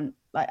what we want.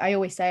 Like I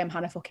always say, I'm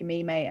Hannah fucking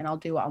me, mate, and I'll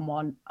do what I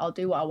want. I'll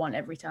do what I want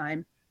every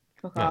time.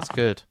 That's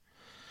good.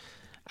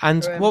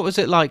 And what was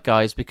it like,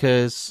 guys?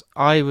 Because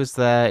I was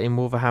there in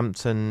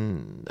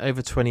Wolverhampton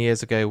over 20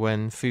 years ago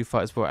when Foo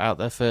Fighters brought out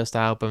their first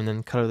album and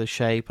then Colour the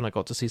Shape, and I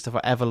got to see stuff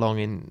like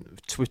Everlong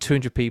with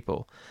 200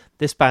 people.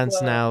 This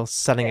band's now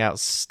selling out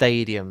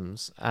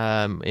stadiums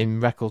in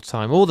record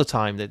time, all the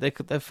time.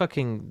 They're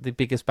fucking the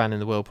biggest band in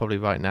the world probably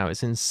right now.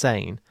 It's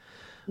insane.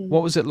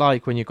 What was it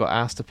like when you got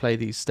asked to play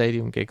these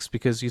stadium gigs?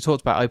 Because you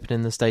talked about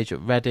opening the stage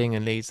at Reading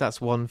and Leeds. That's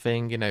one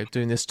thing,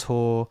 doing this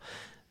tour,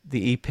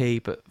 the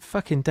EP, but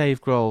fucking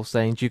Dave Grohl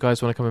saying, "Do you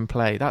guys want to come and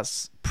play?"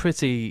 That's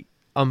pretty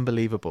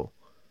unbelievable.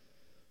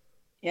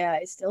 Yeah,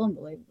 it's still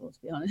unbelievable, to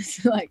be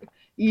honest. Like,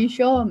 you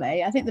sure,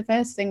 mate? I think the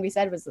first thing we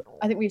said was,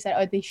 "Are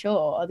they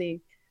sure? Are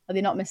they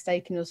not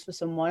mistaking us for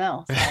someone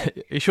else?" Like,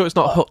 Are you sure it's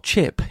not Hot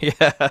Chip?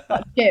 Yeah.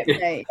 Hot Chip,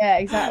 mate. Yeah,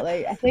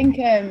 exactly. I think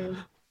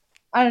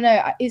I don't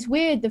know. It's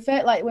weird. The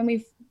first, like when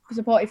we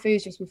supported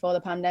Foos just before the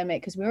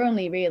pandemic, because we were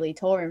only really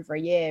touring for a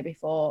year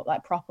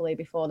properly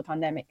before the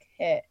pandemic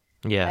hit.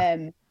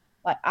 Yeah.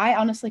 Like I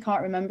honestly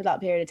can't remember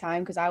that period of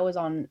time because I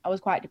was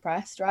quite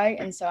depressed, right?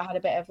 And so I had a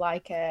bit of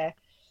like a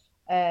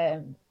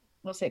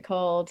what's it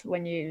called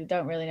when you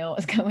don't really know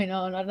what's going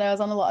on? I don't know. I was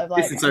on a lot of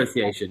like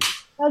disassociation.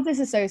 I was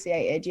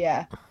disassociated,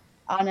 yeah.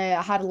 And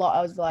I had a lot.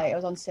 I was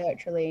on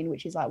Sertraline,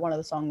 which is like one of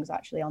the songs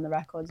actually on the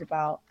record's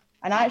about.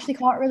 And I actually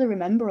can't really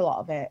remember a lot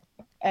of it.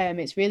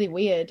 It's really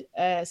weird.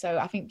 So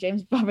I think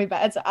James is probably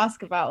better to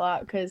ask about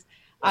that because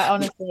I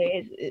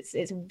honestly,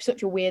 it's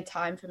such a weird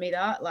time for me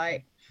that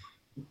like.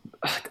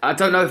 I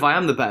don't know if I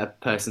am the better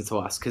person to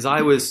ask because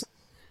I was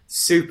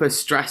super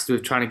stressed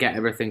with trying to get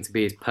everything to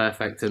be as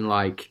perfect and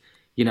like,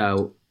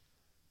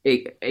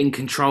 in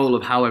control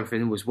of how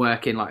everything was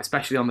working, like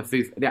especially on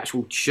the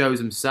actual shows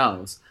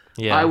themselves.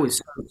 Yeah. I was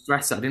so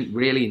stressed. I didn't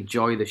really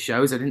enjoy the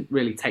shows. I didn't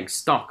really take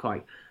stock.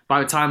 Like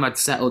by the time I'd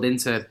settled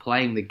into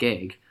playing the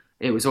gig,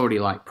 it was already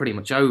like pretty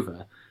much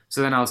over.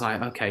 So then I was like,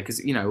 okay,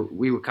 because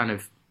we were kind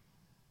of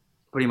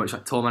pretty much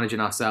like tour managing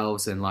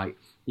ourselves, and like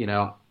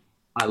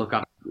I look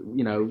up,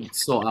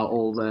 sort out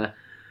all the.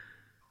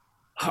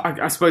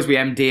 I suppose we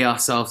MD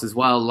ourselves as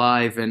well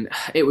live, and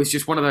it was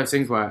just one of those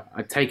things where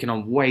I'd taken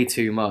on way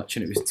too much,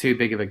 and it was too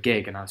big of a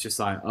gig, and I was just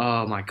like,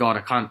 oh my god,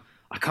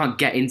 I can't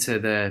get into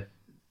the.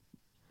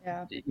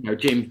 Yeah.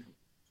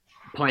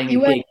 playing He a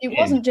was, gig. it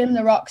wasn't Jim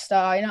the rock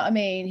star, you know what I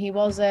mean? He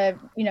was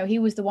he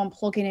was the one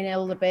plugging in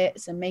all the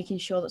bits and making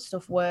sure that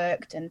stuff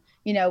worked. And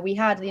we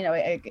had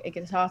a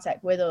guitar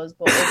tech with us,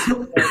 but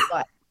also,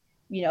 like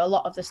a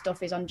lot of the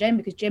stuff is on Jim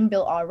because Jim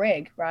built our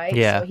rig, right?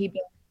 Yeah. So he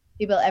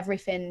built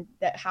everything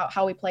that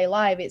how we play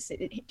live.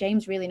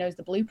 James really knows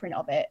the blueprint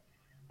of it.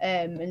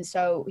 And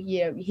so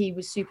he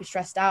was super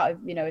stressed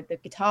out. The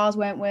guitars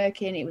weren't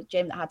working. It was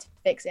Jim that had to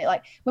fix it.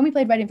 Like when we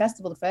played Reading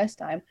Festival the first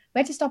time, we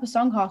had to stop a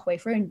song halfway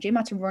through, and Jim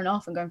had to run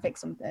off and go and fix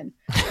something.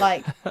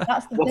 Like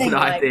that's the thing.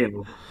 Like,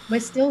 we're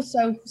still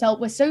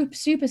we're so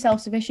super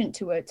self-sufficient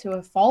to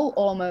a fault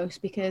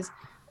almost, because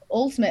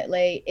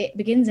ultimately it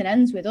begins and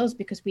ends with us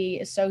because we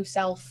are so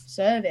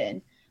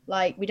self-serving.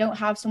 Like we don't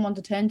have someone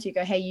to turn to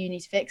go, hey, you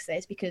need to fix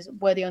this, because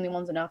we're the only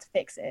ones that know how to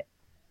fix it.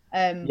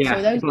 So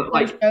those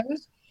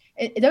shows.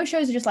 Those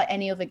shows are just like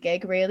any other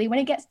gig, really. When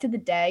it gets to the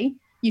day,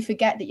 you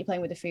forget that you're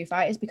playing with the Foo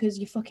Fighters because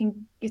your fucking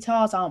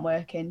guitars aren't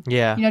working.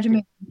 Yeah. You know what I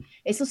mean?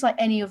 It's just like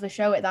any other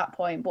show at that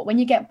point. But when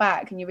you get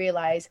back and you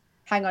realize,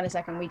 hang on a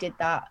second, we did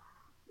that.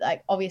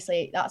 Like,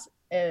 obviously, that's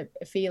a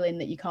feeling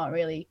that you can't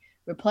really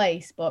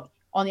replace. But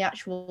on the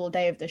actual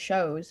day of the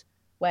shows,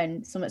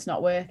 when something's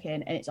not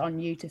working and it's on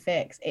you to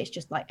fix, it's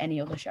just like any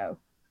other show.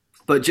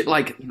 But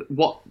like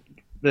what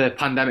the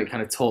pandemic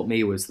kind of taught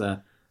me was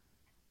that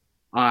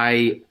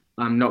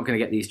I'm not going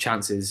to get these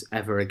chances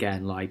ever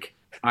again. Like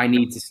I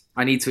need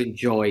to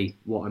enjoy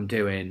what I'm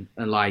doing,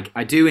 and like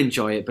I do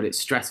enjoy it, but it's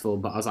stressful.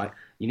 But I was like,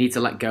 you need to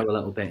let go a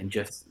little bit and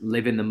just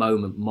live in the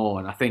moment more.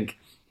 And I think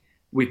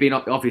we've been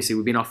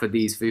offered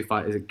these Foo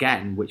Fighters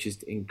again, which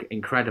is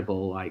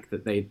incredible. Like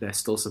that they're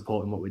still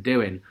supporting what we're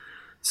doing.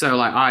 So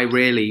like I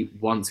really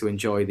want to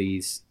enjoy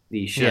these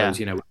shows.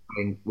 Yeah.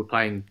 We're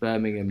playing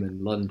Birmingham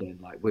and London.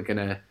 Like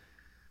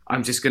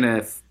I'm just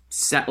gonna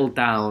settle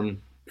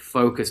down,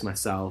 focus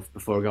myself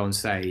before I go on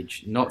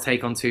stage, not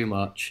take on too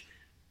much,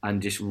 and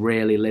just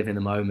really live in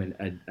the moment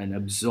and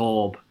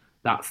absorb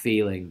that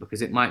feeling,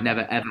 because it might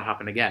never ever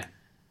happen again.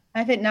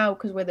 I think now,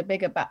 because we're a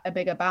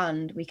bigger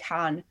band, we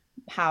can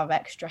have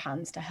extra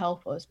hands to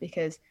help us,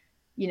 because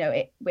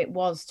it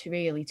was too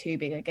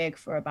big a gig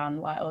for a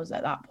band like us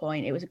at that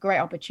point. It was a great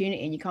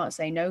opportunity and you can't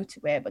say no to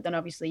it, but then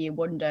obviously you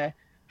wonder,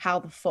 how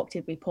the fuck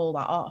did we pull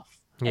that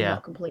off and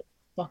not completely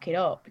fuck it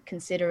up,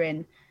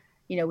 considering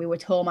we were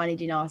tour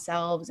managing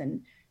ourselves,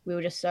 and we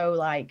were just so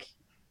like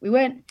we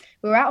were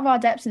out of our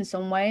depths in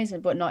some ways,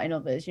 but not in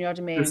others. You know what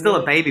I mean? We're still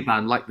a baby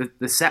band. Like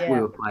the set we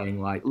were playing,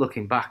 like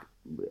looking back,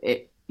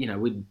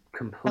 we'd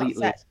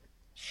completely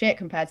shit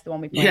compared to the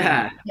one we played.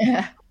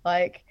 Yeah.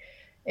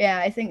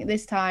 I think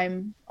this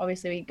time,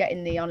 obviously, we're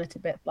getting the honour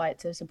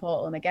to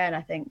support them again.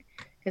 I think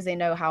because they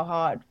know how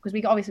hard, because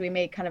we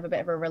made kind of a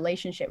bit of a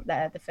relationship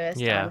there the first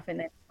time. I think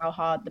they know how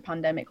hard the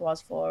pandemic was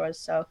for us.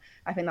 So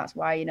I think that's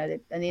why, and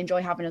they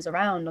enjoy having us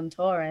around on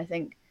tour. And I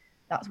think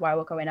that's why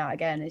we're going out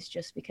again. It's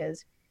just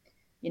because,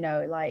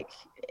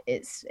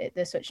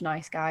 they're such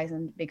nice guys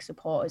and big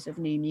supporters of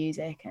new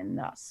music. And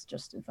that's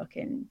just a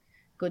fucking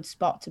good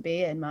spot to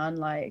be in, man.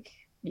 Like,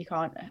 you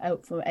can't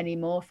hope for any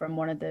more from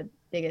one of the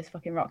biggest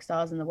fucking rock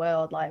stars in the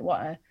world. Like,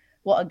 what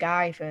a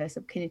guy for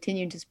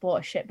continuing to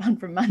support a shit band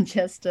from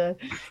Manchester.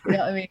 You know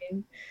what I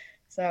mean?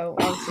 So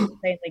I'm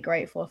insanely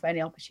grateful for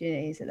any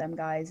opportunities that them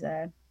guys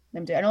them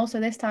do. And also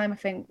this time, I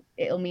think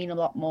it'll mean a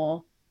lot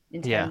more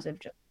in terms of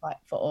just like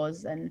for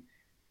us, and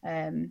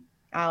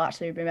I'll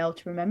actually be able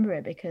to remember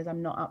it because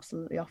I'm not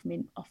absolutely off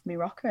me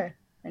rocker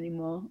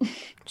anymore.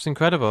 It's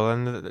incredible,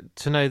 and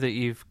to know that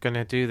you're going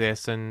to do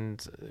this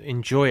and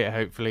enjoy it.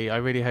 Hopefully, I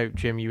really hope,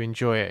 Jim, you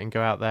enjoy it and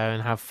go out there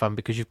and have fun,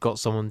 because you've got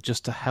someone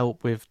just to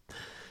help with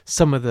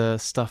some of the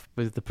stuff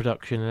with the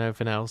production and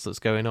everything else that's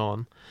going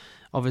on.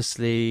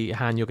 Obviously,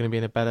 Han, you're going to be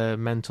in a better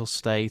mental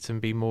state and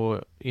be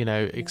more,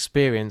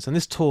 experienced. And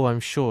this tour, I'm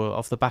sure,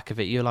 off the back of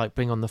it, you're like,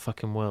 bring on the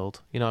fucking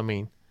world. You know what I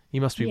mean?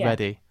 You must be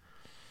ready.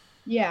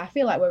 Yeah, I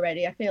feel like we're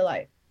ready. I feel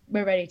like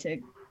we're ready to.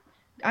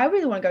 I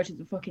really want to go to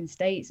the fucking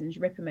States and just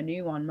rip him a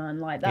new one, man.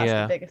 Like, that's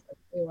the biggest thing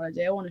I want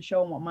to do. I want to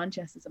show them what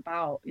Manchester's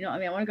about. You know what I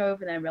mean? I want to go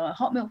over there and be like,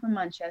 hot milk from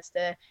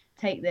Manchester,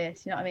 take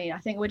this. You know what I mean? I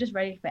think we're just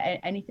ready for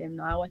anything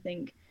now. I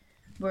think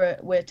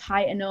we're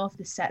tight enough.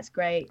 The set's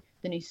great.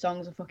 The new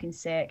songs are fucking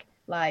sick.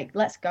 Like,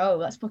 let's go.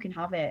 Let's fucking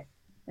have it.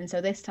 And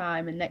so this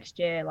time and next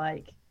year,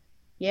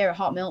 a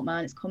hot milk,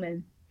 man, it's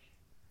coming.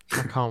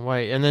 I can't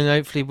wait. And then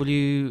hopefully, will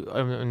you?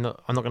 I'm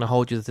not going to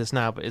hold you to this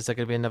now, but is there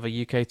going to be another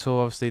UK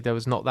tour? Obviously, there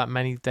was not that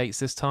many dates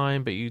this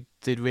time, but you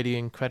did really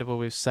incredible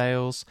with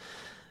sales.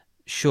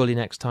 Surely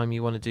next time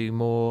you want to do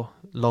more,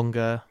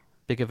 longer,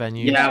 bigger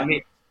venues. Yeah, I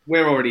mean,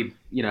 we're already,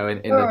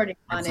 we're already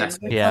planning.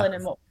 We're telling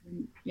them what.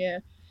 Yeah,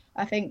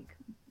 I think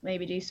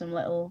maybe do some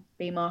little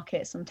B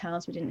markets, some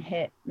towns we didn't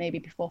hit, maybe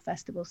before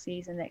festival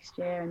season next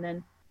year, and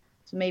then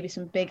maybe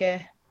some bigger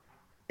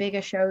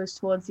shows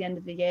towards the end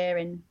of the year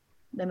in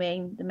the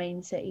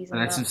main cities, and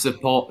then some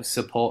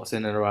supports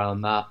in and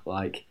around that.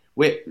 Like,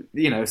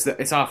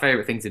 it's our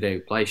favorite thing to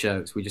do, play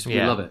shows. We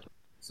love it.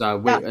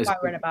 So that's why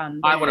we're in a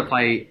band. I want to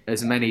play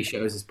as many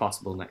shows as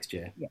possible next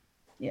year.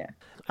 yeah.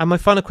 And my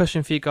final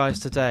question for you guys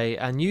today,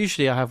 and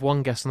usually I have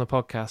one guest on the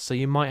podcast, so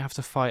you might have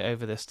to fight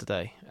over this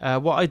today.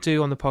 What I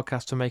do on the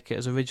podcast to make it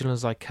as original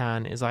as I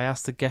can is I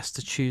ask the guest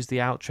to choose the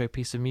outro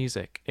piece of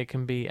music. It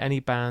can be any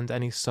band,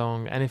 any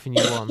song, anything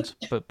you want,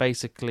 but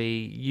basically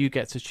you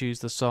get to choose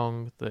the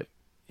song that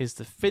is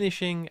the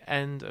finishing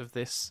end of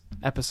this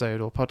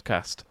episode or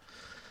podcast.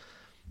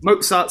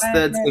 Mozart's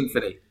Third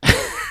Symphony.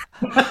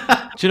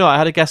 Do you know what? I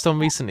had a guest on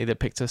recently that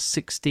picked a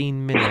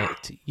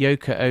 16-minute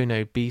Yoko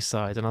Ono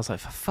B-side, and I was like,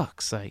 for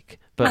fuck's sake.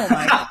 But Oh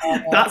my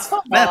God. That's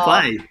Come fair on.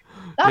 play.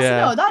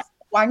 That's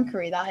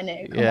wankery, that, isn't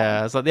it? Come yeah,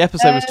 on. it's like the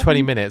episode was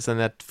 20 minutes and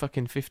they had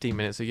fucking 15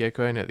 minutes of Yoko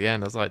Ono at the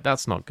end. I was like,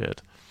 that's not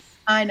good.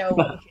 I know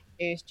what we can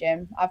choose,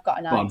 Jim. I've got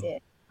an Go on. idea.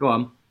 Go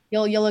on.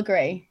 You'll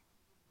agree.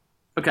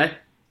 Okay.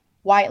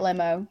 White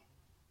Limo.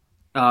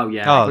 Oh,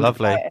 yeah. Oh,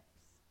 lovely. Right.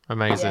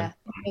 Amazing.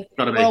 Yeah.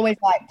 Gotta We're be. always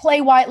like,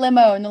 play White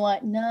Limo, and they're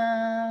like,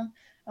 nah.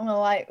 And we're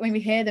like, when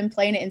we hear them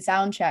playing it in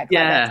soundcheck,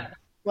 Yeah.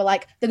 we're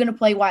like, they're gonna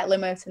play White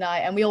Limo tonight,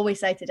 and we always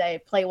say today,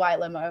 play White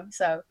Limo.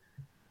 So,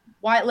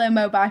 White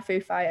Limo by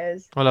Foo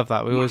Fighters. I love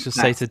that. We always just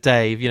say to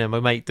Dave, my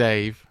mate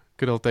Dave,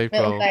 good old Dave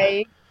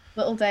Grohl.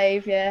 Little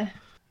Dave, yeah.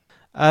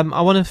 I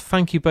want to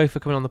thank you both for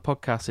coming on the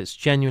podcast. It's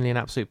genuinely an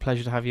absolute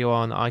pleasure to have you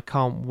on. I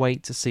can't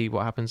wait to see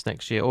what happens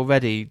next year.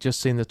 Already, just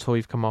seeing the tour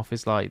you've come off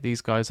is like,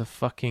 these guys are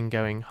fucking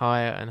going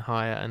higher and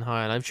higher and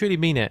higher. And I truly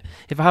mean it.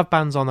 If I have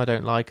bands on I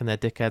don't like and they're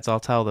dickheads,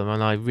 I'll tell them.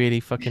 And I really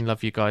fucking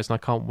love you guys. And I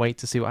can't wait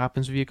to see what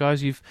happens with you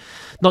guys. You've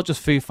not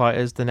just Foo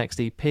Fighters, the next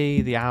EP,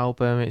 the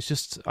album. It's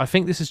just, I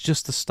think this is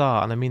just the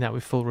start. And I mean that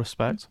with full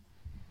respect.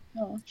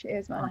 Oh,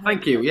 cheers, man.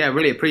 Thank you. Yeah,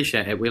 really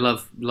appreciate it. We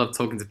love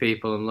talking to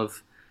people and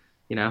love,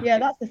 Yeah,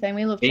 that's the thing.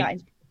 We love Me? chatting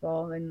to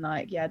people, and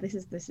like, yeah, this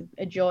is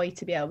a joy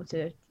to be able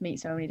to meet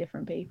so many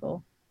different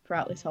people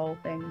throughout this whole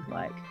thing.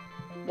 Like,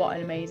 what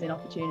an amazing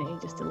opportunity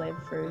just to live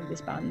through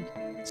this band.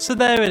 So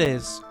there it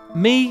is.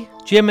 Me,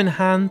 Jim and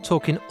Han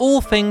talking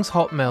all things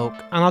Hot Milk.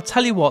 And I'll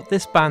tell you what,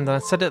 this band, and I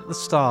said it at the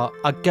start,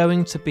 are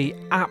going to be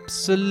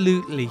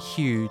absolutely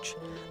huge.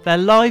 Their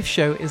live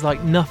show is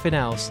like nothing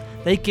else.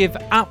 They give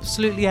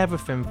absolutely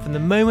everything from the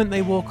moment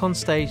they walk on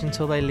stage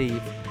until they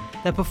leave.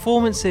 Their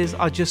performances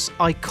are just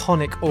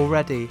iconic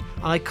already,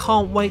 and I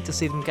can't wait to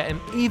see them getting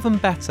even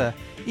better,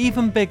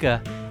 even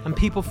bigger, and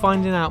people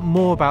finding out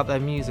more about their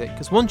music,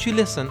 because once you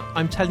listen,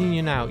 I'm telling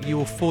you now, you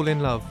will fall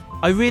in love.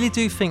 I really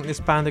do think this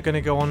band are going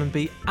to go on and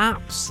be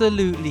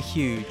absolutely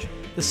huge.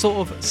 The sort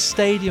of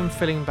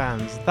stadium-filling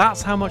bands.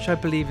 That's how much I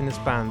believe in this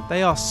band.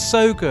 They are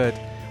so good,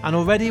 and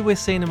already we're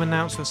seeing them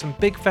announced for some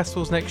big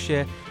festivals next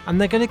year, and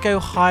they're going to go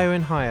higher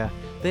and higher.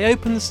 They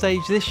opened the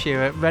stage this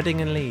year at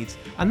Reading and Leeds,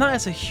 and that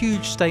is a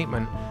huge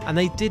statement, and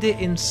they did it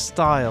in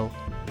style.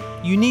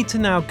 You need to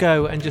now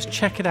go and just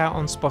check it out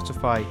on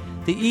Spotify.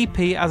 The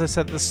EP, as I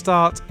said at the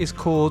start, is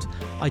called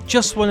I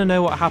Just Want to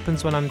Know What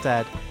Happens When I'm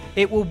Dead.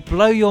 It will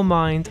blow your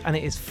mind, and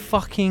it is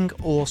fucking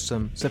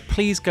awesome, so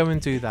please go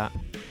and do that.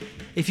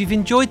 If you've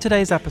enjoyed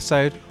today's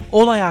episode,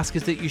 all I ask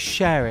is that you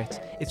share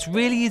it. It's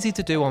really easy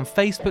to do on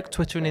Facebook,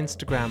 Twitter and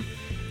Instagram.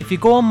 If you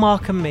go on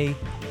Mark and Me,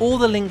 all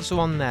the links are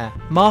on there,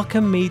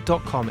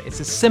 markandme.com. It's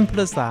as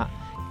simple as that.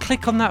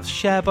 Click on that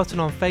share button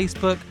on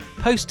Facebook,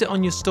 post it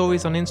on your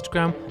stories on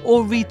Instagram,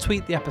 or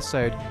retweet the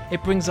episode.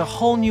 It brings a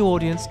whole new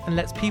audience and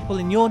lets people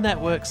in your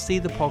network see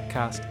the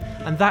podcast,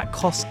 and that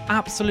costs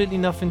absolutely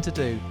nothing to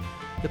do.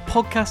 The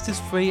podcast is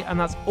free, and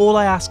that's all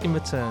I ask in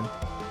return.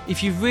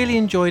 If you've really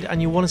enjoyed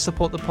and you want to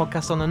support the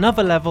podcast on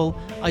another level,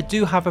 I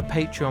do have a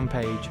Patreon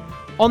page.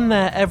 On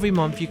there, every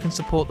month you can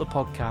support the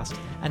podcast,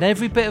 and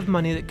every bit of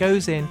money that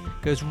goes in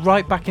goes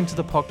right back into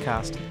the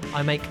podcast.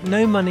 I make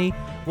no money.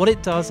 What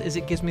it does is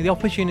it gives me the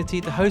opportunity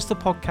to host the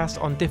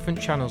podcast on different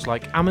channels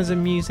like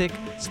Amazon Music,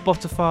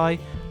 Spotify,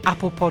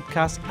 Apple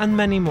Podcasts, and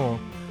many more.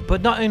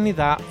 But not only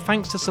that,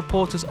 thanks to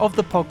supporters of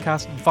the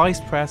podcast,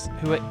 Vice Press,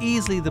 who are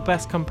easily the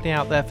best company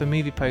out there for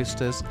movie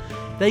posters,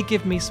 they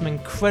give me some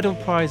incredible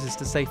prizes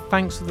to say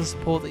thanks for the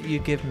support that you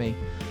give me.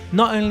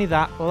 Not only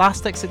that,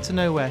 Last Exit to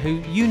Nowhere,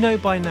 who you know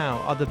by now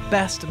are the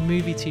best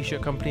movie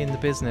t-shirt company in the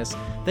business,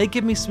 they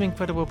give me some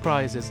incredible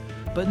prizes.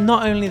 But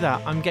not only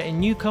that, I'm getting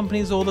new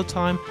companies all the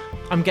time,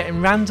 I'm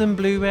getting random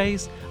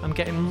Blu-rays, I'm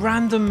getting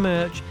random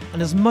merch,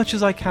 and as much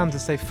as I can to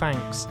say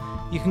thanks.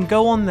 You can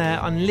go on there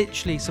and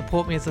literally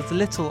support me as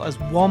little as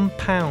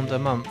 £1 a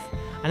month.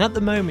 And at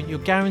the moment, you're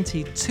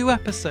guaranteed 2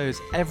 episodes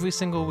every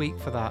single week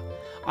for that.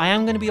 I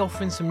am going to be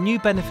offering some new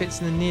benefits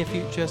in the near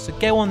future, so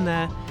go on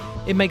there.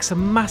 It makes a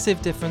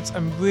massive difference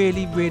and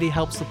really, really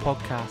helps the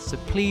podcast. So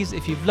please,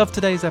 if you've loved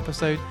today's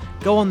episode,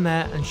 go on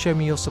there and show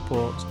me your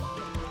support.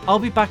 I'll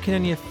be back in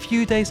only a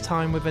few days'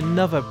 time with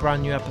another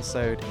brand new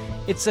episode.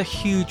 It's a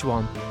huge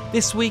one.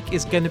 This week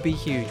is going to be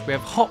huge. We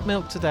have Hot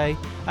Milk today,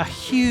 a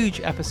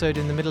huge episode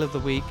in the middle of the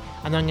week,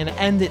 and I'm going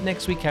to end it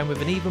next weekend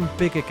with an even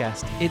bigger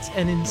guest. It's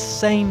an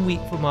insane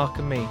week for Mark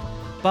and Me.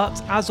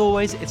 But as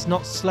always, it's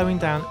not slowing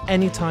down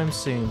anytime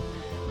soon.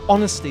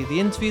 Honestly, the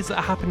interviews that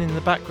are happening in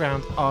the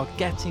background are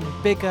getting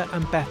bigger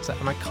and better,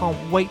 and I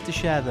can't wait to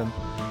share them.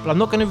 But I'm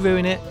not going to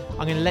ruin it.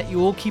 I'm going to let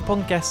you all keep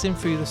on guessing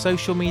through the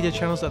social media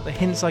channels at the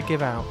hints I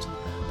give out.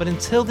 But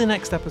until the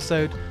next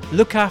episode,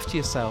 look after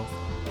yourself,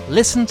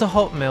 listen to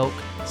Hot Milk,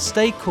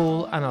 stay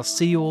cool, and I'll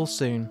see you all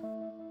soon.